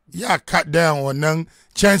ya cut down wannan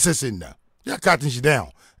chances nan. Ya cut shi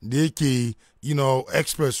down. Da yake,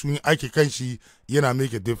 experts sun aiki kan shi yana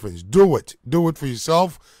make a difference. Do it. Do it for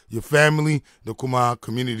yourself, your family, da kuma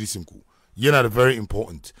community sinku. Yana da very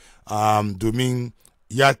important. Domin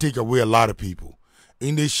ya take away a lot of people.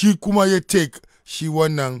 Inda shi kuma ya take shi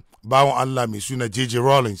wannan bawon Allah mai suna JJ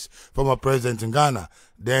Rawlings, former president in Ghana,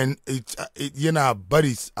 then it yana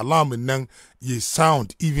bari alamun nan ya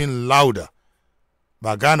sound even louder.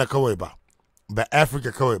 Ba Ghana kawai ba, ba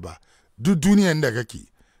Africa kawai ba. Duk duniyan da kake,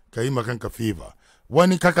 ka yi makanka favor.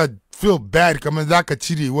 Wani kaka feel bad kamar za ka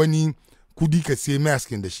cire wani kudi ka sai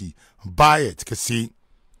maskin da shi. Buy it, ka sai,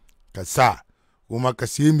 ka sa, kuma ka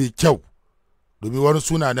sai mai kyau. Domin wani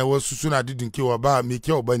suna na wasu suna didinkewa ba mai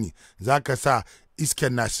kyau ba ne. Za ka sa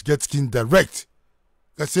iskan na shiga cikin direct.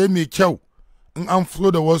 Ka sai mai kyau. In an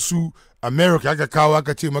fito da wasu America aka kawo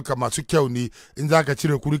aka ce maka masu kyau ne, in za ka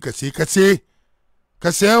cire kuri ka sai, ka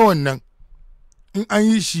sai wannan. In an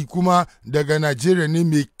yi shi kuma daga Nigeria ne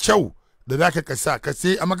mai kyau da za ka sa ka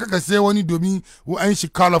sai, amma ka sai wani domin an shi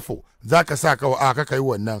colorful za ka sa kawai ka yi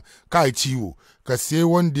wannan ka yi ciwo. Ka sai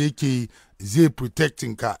wanda yake zai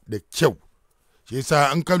protecting ka da kyau. Shi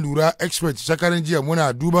yasa an ka lura expert shakaran jiya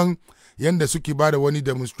muna duban yanda suke bada wani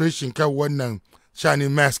demonstration kan wannan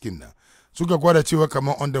shanin masking nan. Suka gwada cewa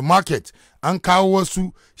kamar on the market an kawo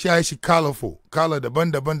wasu shi colorful, color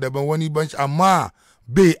daban-daban wani bunch amma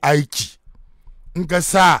bai aiki. In ka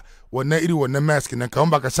sa wannan iri wannan mask nan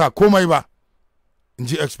kamar baka sa komai ba. In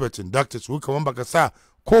ji experts and doctors wai kamar baka sa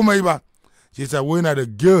komai ba. Shi yasa wai na da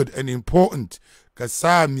good and important ka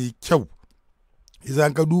sa mai kyau.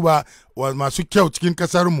 Idan ka duba masu kyau cikin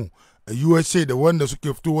kasar mu a USA da wanda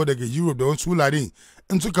suke fitowa daga Europe da wasu wurare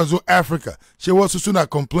in suka zo Africa shi wasu suna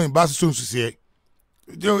complain ba su son su siye.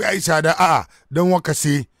 Yau ya isa da a'a don waka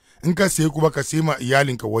sai in ka sai kuma ka sai ma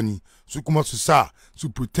iyalinka wani su kuma su sa su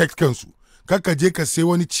protect kansu. Kaka je ka sai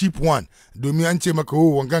wani cheap one domin an ce maka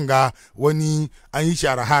wangan ga wani an yi shi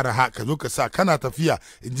araha ka zo ka sa kana tafiya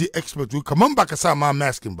in ji expert kaman baka sa ma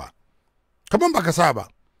masking ba. Kaman baka sa ba.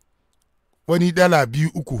 Wani $2,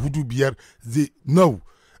 $3, $4, $5 zai no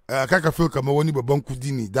kaka feel kamar wani babban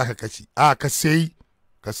kudi ne da ka kashi. Ka sai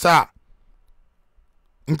ka sa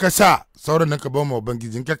in ka sa sauran nan ka ba ma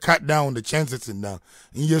ubangiji in ka cut down the chances in nan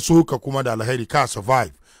in ya so ka kuma da alheri ka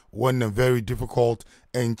survive wannan very difficult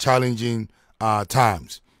and challenging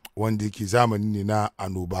times wanda yake zamani ne na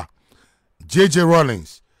annoba. JJ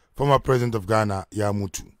Rawlings, former president of Ghana, ya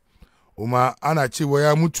mutu. Kuma ana cewa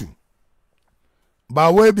ya mutu ba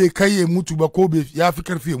wai bai kai ya mutu ba ko ya fi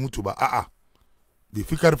karfi ya mutu ba, a'a bai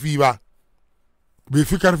fi karfi ba,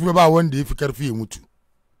 ba wanda ya fi karfi ya mutu,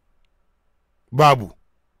 babu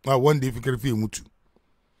ba wanda ya fi karfi ya mutu,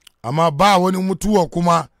 amma ba wani mutuwa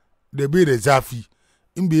kuma da bai da zafi.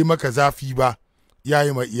 In bai maka zafi ba ya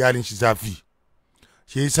yi ma iyalin shi zafi.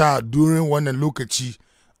 Shi yasa during wannan lokaci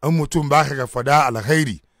an mutum ba ka fada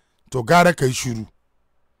alkhairi to gara kai shiru,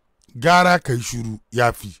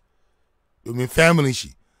 ya fi, domin family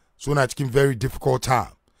shi suna cikin very difficult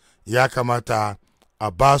time. Ya kamata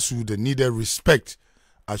a ba su da needed respect,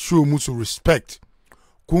 a show musu respect.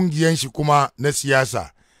 Kungiyan shi kuma na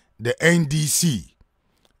siyasa da NDC,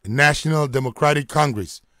 National Democratic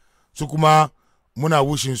Congress, su kuma muna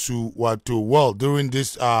wishing su wato well during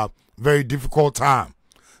this very difficult time,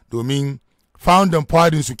 domin founding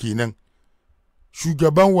party su kenan,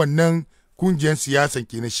 shugaban wannan kungiyar siyasan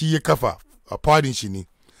kenan shi ya kafa a party shi ne,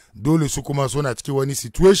 dole su kuma suna cikin wani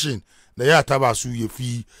situation da ya taba su ya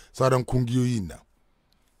fi sauran kungiyoyin nan.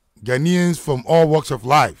 Ghanaians from all walks of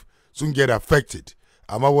life sun get affected,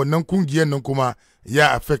 amma wannan kungiyar nan kuma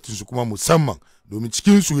ya affect su kuma musamman domin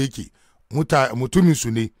cikin su yake, mutumin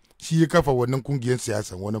su ne shi ya kafa wannan kungiyar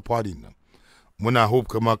siyasan wani party nan. Muna hope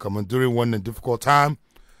kamar during wannan difficult time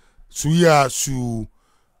su yi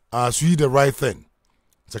the right thing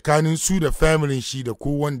tsakanin su da family shi da ko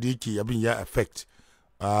wanda yake abin ya affect.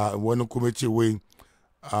 Wani kuma ce wai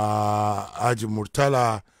Haji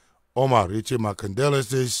Murtala Omar ya ce my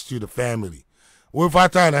condolences to the family. Wai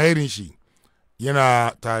fata alherin shi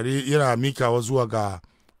yana mikawa zuwa ga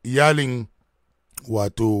iyalin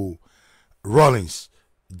wato Rawlings,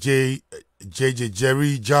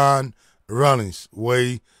 Jerry John Rawlings,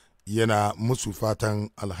 wai yana musu fatan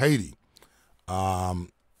alhairi,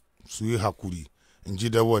 su yi hakuri, in ji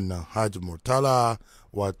da wannan Haji Murtala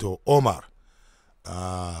wato Omar.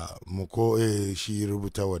 Muko shi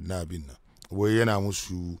rubuta wannan abin nan, wai yana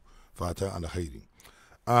musu fatan alhairi.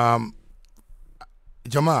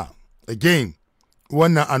 Jama'a, again,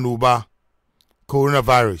 wannan annoba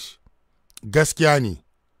coronavirus gaskiya ne,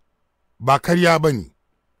 ba karya ba ne,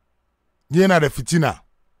 yana da fitina.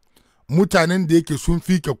 Mutanen da yake sun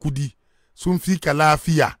fika kudi, sun fika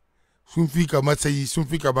lafiya, sun fika matsayi, sun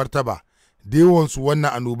fika martaba, da yawansu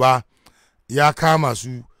wannan annoba ya kama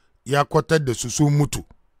su, ya kwatar da su, sun mutu.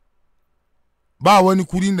 Ba wani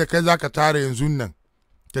kudin da kai za ka tara yanzu nan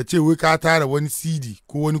ka ce wai ka tara wani CD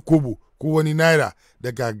ko wani kobo ko wani naira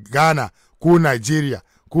daga Ghana ko Nigeria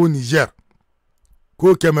ko Niger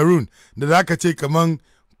ko Cameroon da za ka ce kaman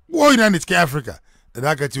ina ne cikin Africa da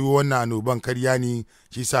za ka ce wannan annoban karya ne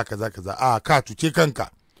shi sa kaza kaza. Ka tuce kanka.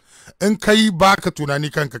 In kai baka tunani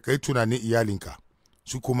kanka, kai tunanin iyalinka,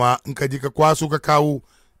 su kuma in ka je ka kwaso ka kawo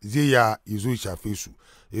zai ya zo shafe su.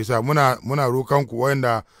 Yasa muna rokan ku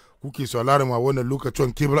wanda kuke sauraron ma wannan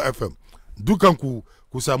lokacin Cable FM, dukan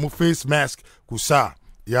ku samu face mask ku sa,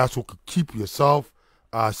 ya so ku keep yourself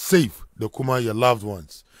safe da kuma your loved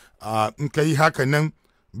ones. In ka yi haka nan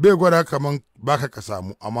bai gwada kaman baka ka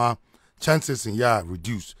samu, amma chances ya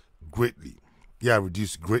reduce greatly,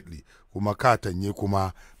 kuma ka tanye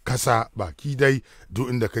kuma kasa baki dai duk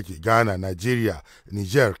inda kake, Ghana, Nigeria,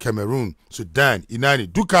 Niger, Cameroon, Sudan, ina ne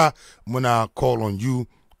duka muna call on you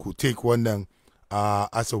ku take wannan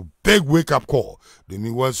as a big wake up call,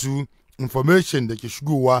 domin wasu information da ke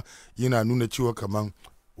shigowa yana nuna cewa kaman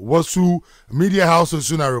wasu media houses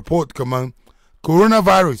suna report kaman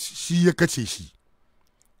coronavirus shi ya kace shi.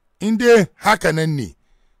 In dai haka nan ne,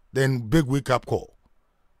 then big wake up call,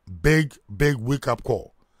 big wake up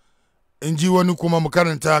call. In ji wani kuma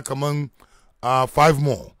makaranta kaman 5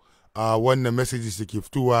 more wannan messages da ke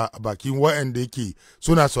fitowa a bakin wa'anda yake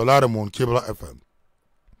suna sauraron mu on Cable FM.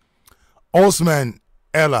 Osman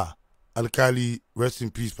Ella Alkali, rest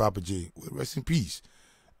in peace, Papa J. Rest in peace.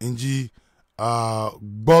 In ji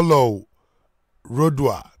Bolo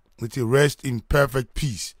Rodwa, which is rest in perfect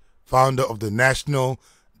peace, founder of the National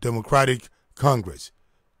Democratic Congress,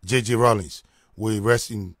 JJ Rawlings, will rest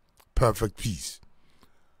in perfect peace.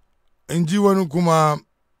 In ji wani kuma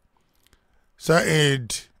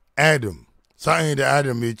Sa'id Adam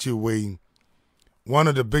ya ce wai one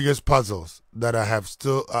of the biggest puzzles that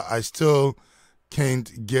I still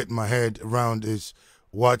can't get my head around is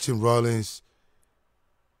watching Rawlings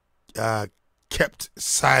kept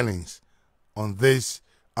silence on this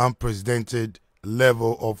unprecedented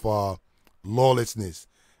level of lawlessness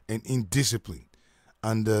and indiscipline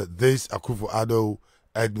under this Akufo-Addo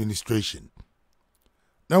administration.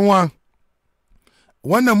 Now,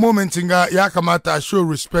 when the moment ya kamata show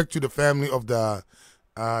respect to the family of the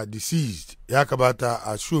deceased, ya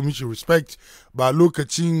kamata show much respect by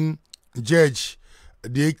lokacin judge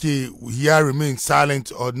da yake ya remain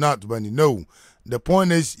silent or not, but no. The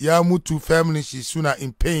point is ya mutu family shi suna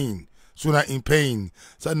in pain.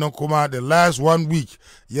 Sannan kuma the last 1 week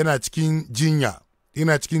yana cikin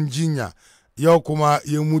jinya yau kuma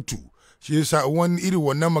ya mutu. Shi yasa wani iri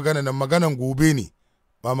wannan magana na maganan gobe ne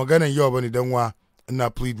ba maganan yau bane dan wa ina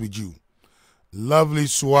plead with you. Lovely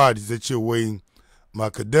Swad is that your way. My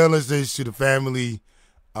condolences to the family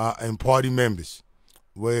and party members.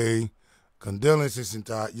 Way condolences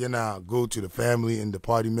yana go to the family and the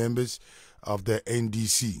party members of the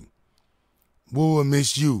NDC. We will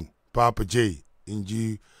miss you, Papa J,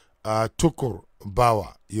 Inji Tukur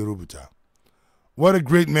Bawa Yorubuta. What a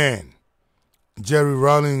great man. Jerry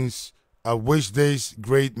Rawlings, I wish this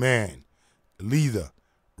great man, leader,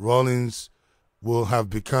 Rawlings, will have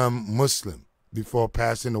become Muslim before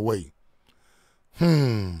passing away.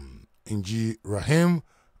 Inji Rahim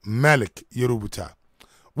Malik Yorubuta.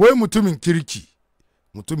 Wai mutumin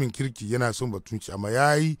kirki yana son batunci, amma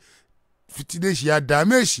yayi fitine shi ya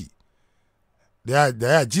dame shi. Da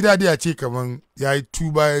ya ji daɗi a ce kaman yayi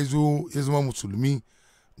tuba ya zo ya zama musulmi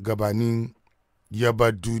gabanin ya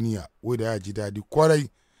bar duniya. Wai da ya ji daɗi kwarai,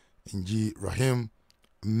 inji Rahim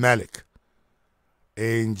Malik.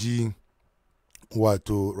 Inji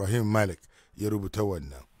wato Rahim Malik ya rubuta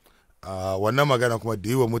wannan. Wannan magana kuma da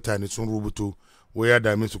yawa mutane sun rubuto wai ya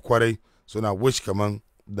dame su kwarai, suna wish kaman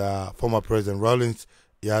da former President Rawlings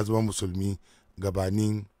ya zama musulmi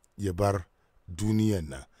gabanin ya bar duniyan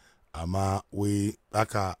nan, amma wai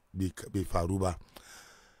haka bai faru ba.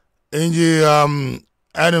 Inji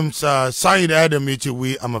Said Adam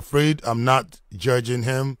yace, I'm afraid I'm not judging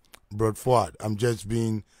him, brought forward. I'm just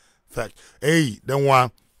being fact. Hey, dan wa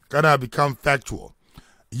kana become factual.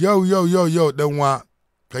 Yo, dan wa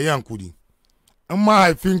ka yi hankuri. In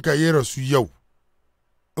mahaifinka ya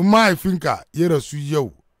rasu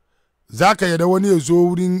yau, za ka yada wani ya zo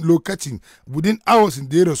wurin lokacin within hours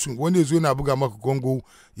da ya rasu, wani ya zo yana buga maka gongo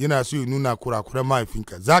yana so ya nuna kurakuran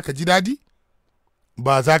mahaifinka. Za ka ji daɗi?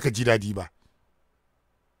 Ba za ka ji daɗi ba.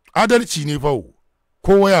 Adalci ne fa,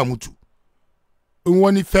 kowa ya mutu. In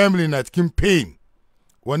wani family na cikin pain,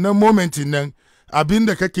 wannan momentin nan abin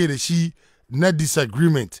da kake da shi na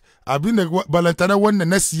disagreement, abin da balantana wannan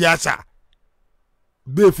na siyasa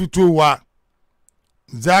bai fitowa,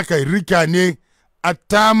 za ka rika ne a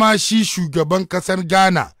tama shi shugaban kasar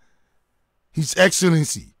Ghana, His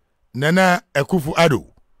Excellency Nana Akufo-Addo.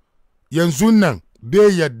 Yanzu nan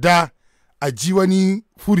bai yadda a ji wani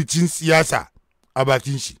furicin siyasa a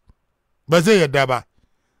bakin shi, ba zai yadda ba.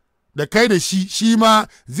 Da kai da shi ma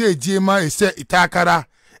zai je ma ya sai takara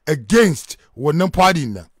against wannan party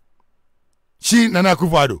nan. Shi Nana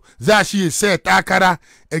Akufo-Addo za shi ya sai takara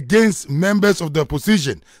against members of the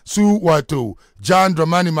opposition, su wato John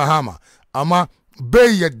Dramani Mahama, amma bai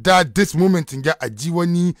yadda this moment ga aji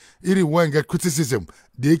wani irin wanga criticism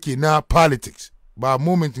da yake na politics, ba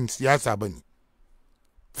momentin siyasa bane.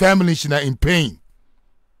 Family shi na in pain.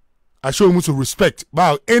 I show much respect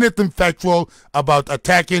about anything factual about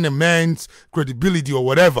attacking a man's credibility or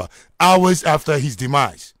whatever hours after his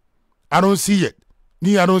demise. I don't see it.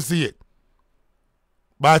 I don't see it.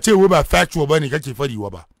 Ba ce wai ba factual bane kake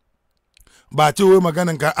fadiwa ba. Ba ce wai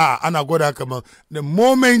maganan ka ana gwada kamar the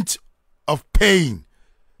moment of pain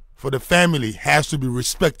for the family has to be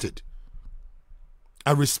respected.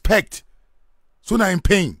 And respect. So now in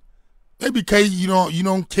pain. Maybe you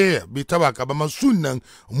don't care. Bai taba ka ba, sunan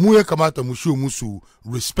mu ya kamata mu show musu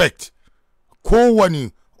respect.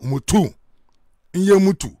 Kowani mutu in ya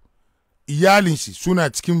mutu, iyalin shi suna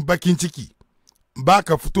cikin bakin ciki. Ba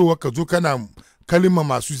ka fitowa ka zo kana kalima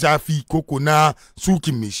masu zafi koko na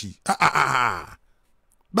sukin me shi.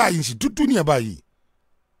 Ba yin shi duk duniya ba yi.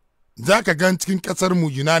 Za ka gan cikin kasar mu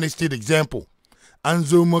United States example, an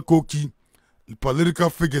zo makoki political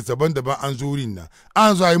figures daban-daban an zo wurin nan,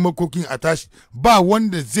 an zo a yi makokin a tashi, ba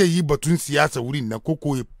wanda zai yi batun siyasa wurin nan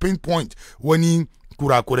koko ya pinpoint wani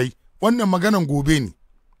kurakurai. Wannan maganan gobe ne,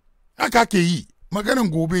 haka ke yi, maganan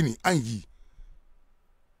gobe ne an yi.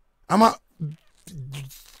 Amma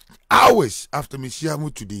hours after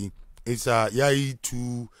Mishiamu today, it's yayi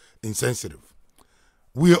too insensitive.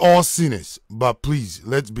 We are all sinners, but please,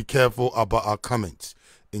 let's be careful about our comments.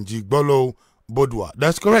 In Jigbolo Bodwa.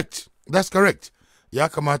 That's correct. That's correct. Ya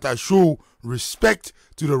kamata show respect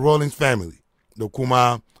to the Rawlings family. Da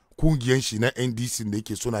kuma kungiyan shi na NDC da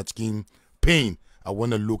yake suna cikin pain a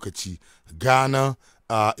wannan lokaci. Ghana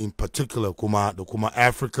in particular kuma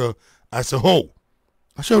Africa as a whole.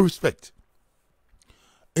 I show respect.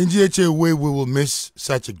 In GHA way, we will miss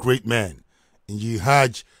such a great man. In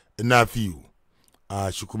Hajj Nafiu,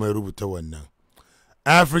 Shukume rubuta wannan.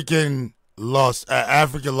 Africa lost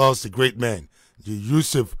a great man.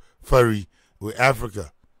 Yusuf Fari with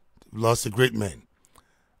Africa lost a great man.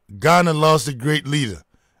 Ghana lost a great leader.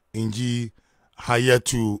 Inji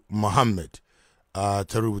Hayatu Muhammad.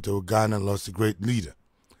 Tarubuta Ghana lost a great leader.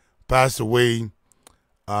 Passed away.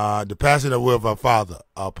 The passing away of our father,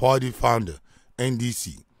 our party founder,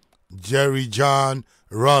 NDC, Jerry John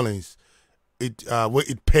Rawlings. It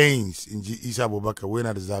pains in Isa Abubakar when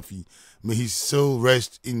at Zafi. May his soul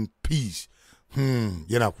rest in peace.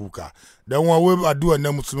 Yana kuka. Then one way I do a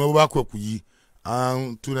name Muslim back kuyi.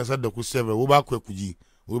 Tuna sada kuseva. We back kuyi.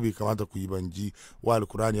 We be kamata kuyi banji. While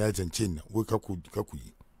Qurani ayat and chin. We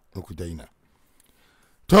kakuyi. Nukudaina.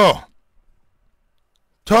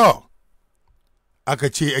 To.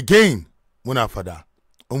 Akachi again. Muna fada.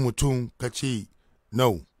 Umutung kachi.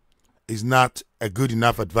 No. Is not a good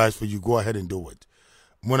enough advice for you. Go ahead and do it.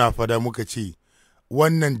 Muna fada mukachi.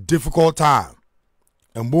 One difficult time.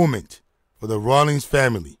 A moment for the Rawlings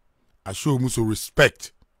family. I show musu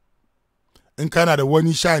respect. In Canada,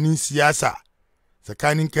 wani shining siyasa.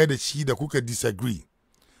 Tsakanin kai da shi da kuka disagree.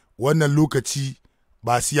 Wannan lokaci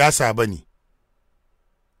ba siyasa bane.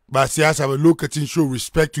 Ba siyasa ba lokacin show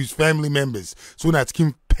respect to his family members. Suna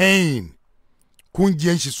cikin pain.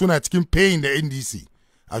 Kungiyan shi suna cikin pain da NDC.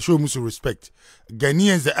 I show musu respect.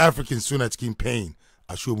 Ghanaians, the Africans, suna cikin pain.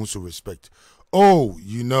 I show musu respect. Oh,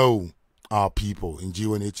 you know our people in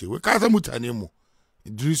G1H. We kasa mutane mu.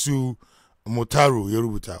 Idrisu Motaru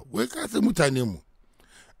Yorubuta. We kasa mutane mu.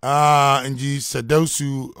 Inji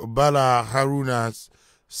Sadusu Bala Haruna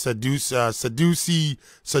Sadusu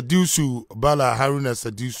Bala Haruna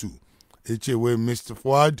Sadusu. Eche we Mr.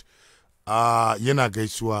 Fuad. Yana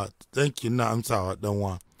gaisuwa. Thank you na amsawa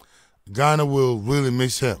danwa. Ghana will really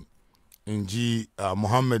miss him. Inji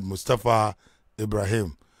Muhammad Mustafa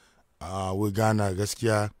Ibrahim. We Ghana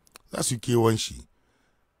gaskiya za su kewan shi.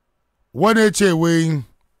 Wani ce wai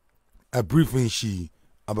a briefing shi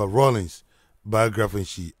about Rawlings biography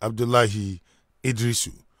shi Abdullahi Idris.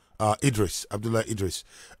 Abdullahi Idris.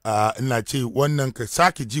 Ina ce wannan ka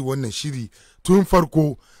sake ji wannan shiri tun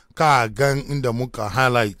farko ka gan inda muka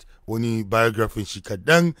highlight wani biography shi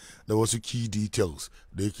kadan da wasu key details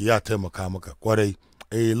da yake ya taimaka maka kwarai.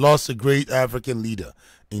 A lost a great African leader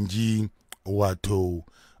in ji wato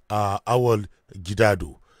Awal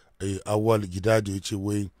Gidado. Awal Gidado ya ce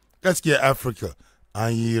wai gaskiya Africa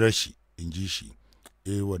an yi rashi in ji shi.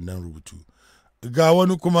 Wannan rubutu. Ga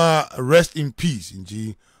wani kuma rest in peace in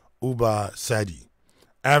ji Uba Sadi.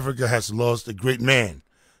 Africa has lost a great man.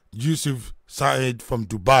 Yusuf Said from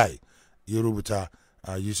Dubai. Ya rubuta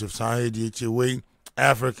Yusuf Said ya ce wai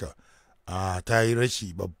Africa ta yi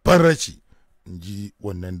rashi babban rashi in ji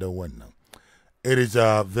wannan dan wannan. It is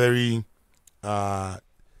a very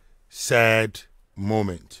sad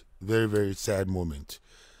moment. Very, very sad moment.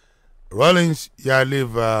 Rawlings, ya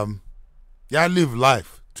live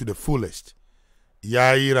life to the fullest.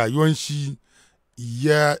 Ya yi rayuwan shi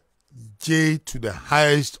ya je to the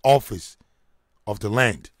highest office of the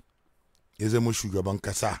land. Ya zama shugaban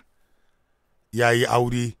kasa. Ya yi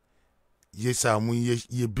aure, ya samu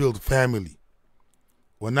ya build family.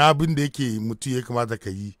 Wani abin da yake mutu ya kamata ka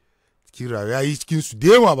yi cikin rayuwa, ya yi cikin su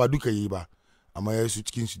da yawa ba duka yi ba, amma ya yi su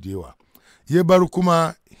cikin su da yawa. Ya bar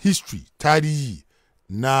kuma history, tarihi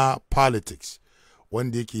na politics,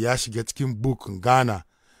 wanda yake ya shiga cikin book Ghana,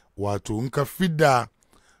 wato in ka fidda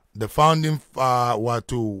the founding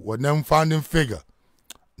wato wannan founding figure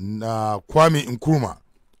na Kwame Nkrumah,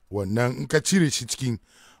 wannan in ka cire shi cikin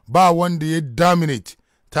ba wanda ya dominate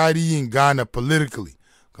tarihin Ghana politically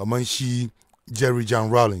kamar shi Jerry John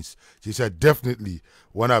Rawlings. She said definitely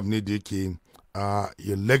one of the yake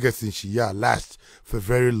your legacy shi ya last for a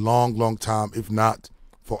very long time, if not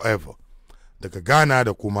forever. Daga Ghana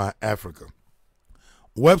da kuma Africa.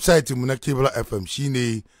 Website mu na Kibla FM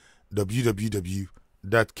shine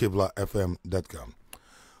www.kiblafm.com.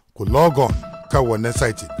 Ku log on kan wannan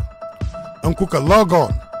site. In kuka log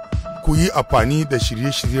on, ku yi amfani da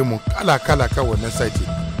shirye-shirye mu kala-kala kan wannan site.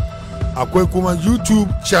 Akwai kuma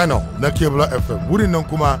YouTube channel na Kibla FM. Wurin nan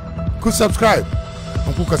kuma ku subscribe.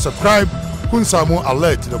 In kuka subscribe, kun samu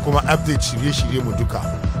alert da kuma update shirye-shirye mu duka.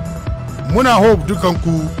 Muna hope dukan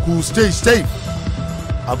ku stay safe.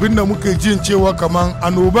 Abinda muke jin cewa kaman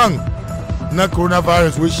annoban na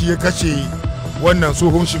coronavirus wai shi ya kashe wannan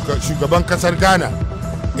tsohon shugaban kasar Ghana.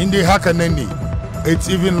 Inda haka nan ne, it's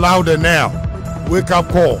even louder now. Wake up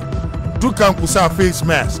call. Dukan ku sa face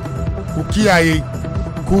mask. Ku kiyaye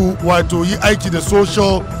ku wato yi aiki da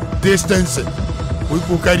social distancing,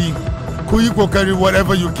 ku yi kokari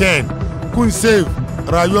whatever you can, kun save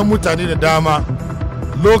rayuwar mutane da dama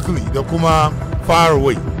locally da kuma far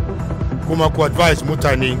away, kuma ku advise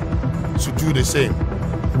mutane su do the same.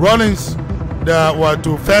 Rawlings da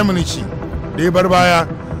wato family shi da ya bar baya,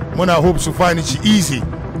 muna hope su find shi easy,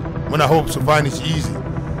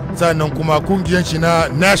 sannan kuma kungiyar shi na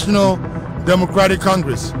National Democratic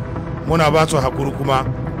Congress muna ba su hakuri, kuma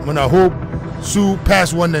muna hope su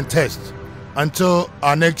pass wannan test until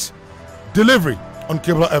our next delivery on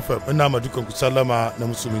Cable FM. Ina ma dukan ku sallama na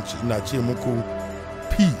musulunci, ina ce muku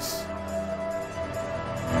peace.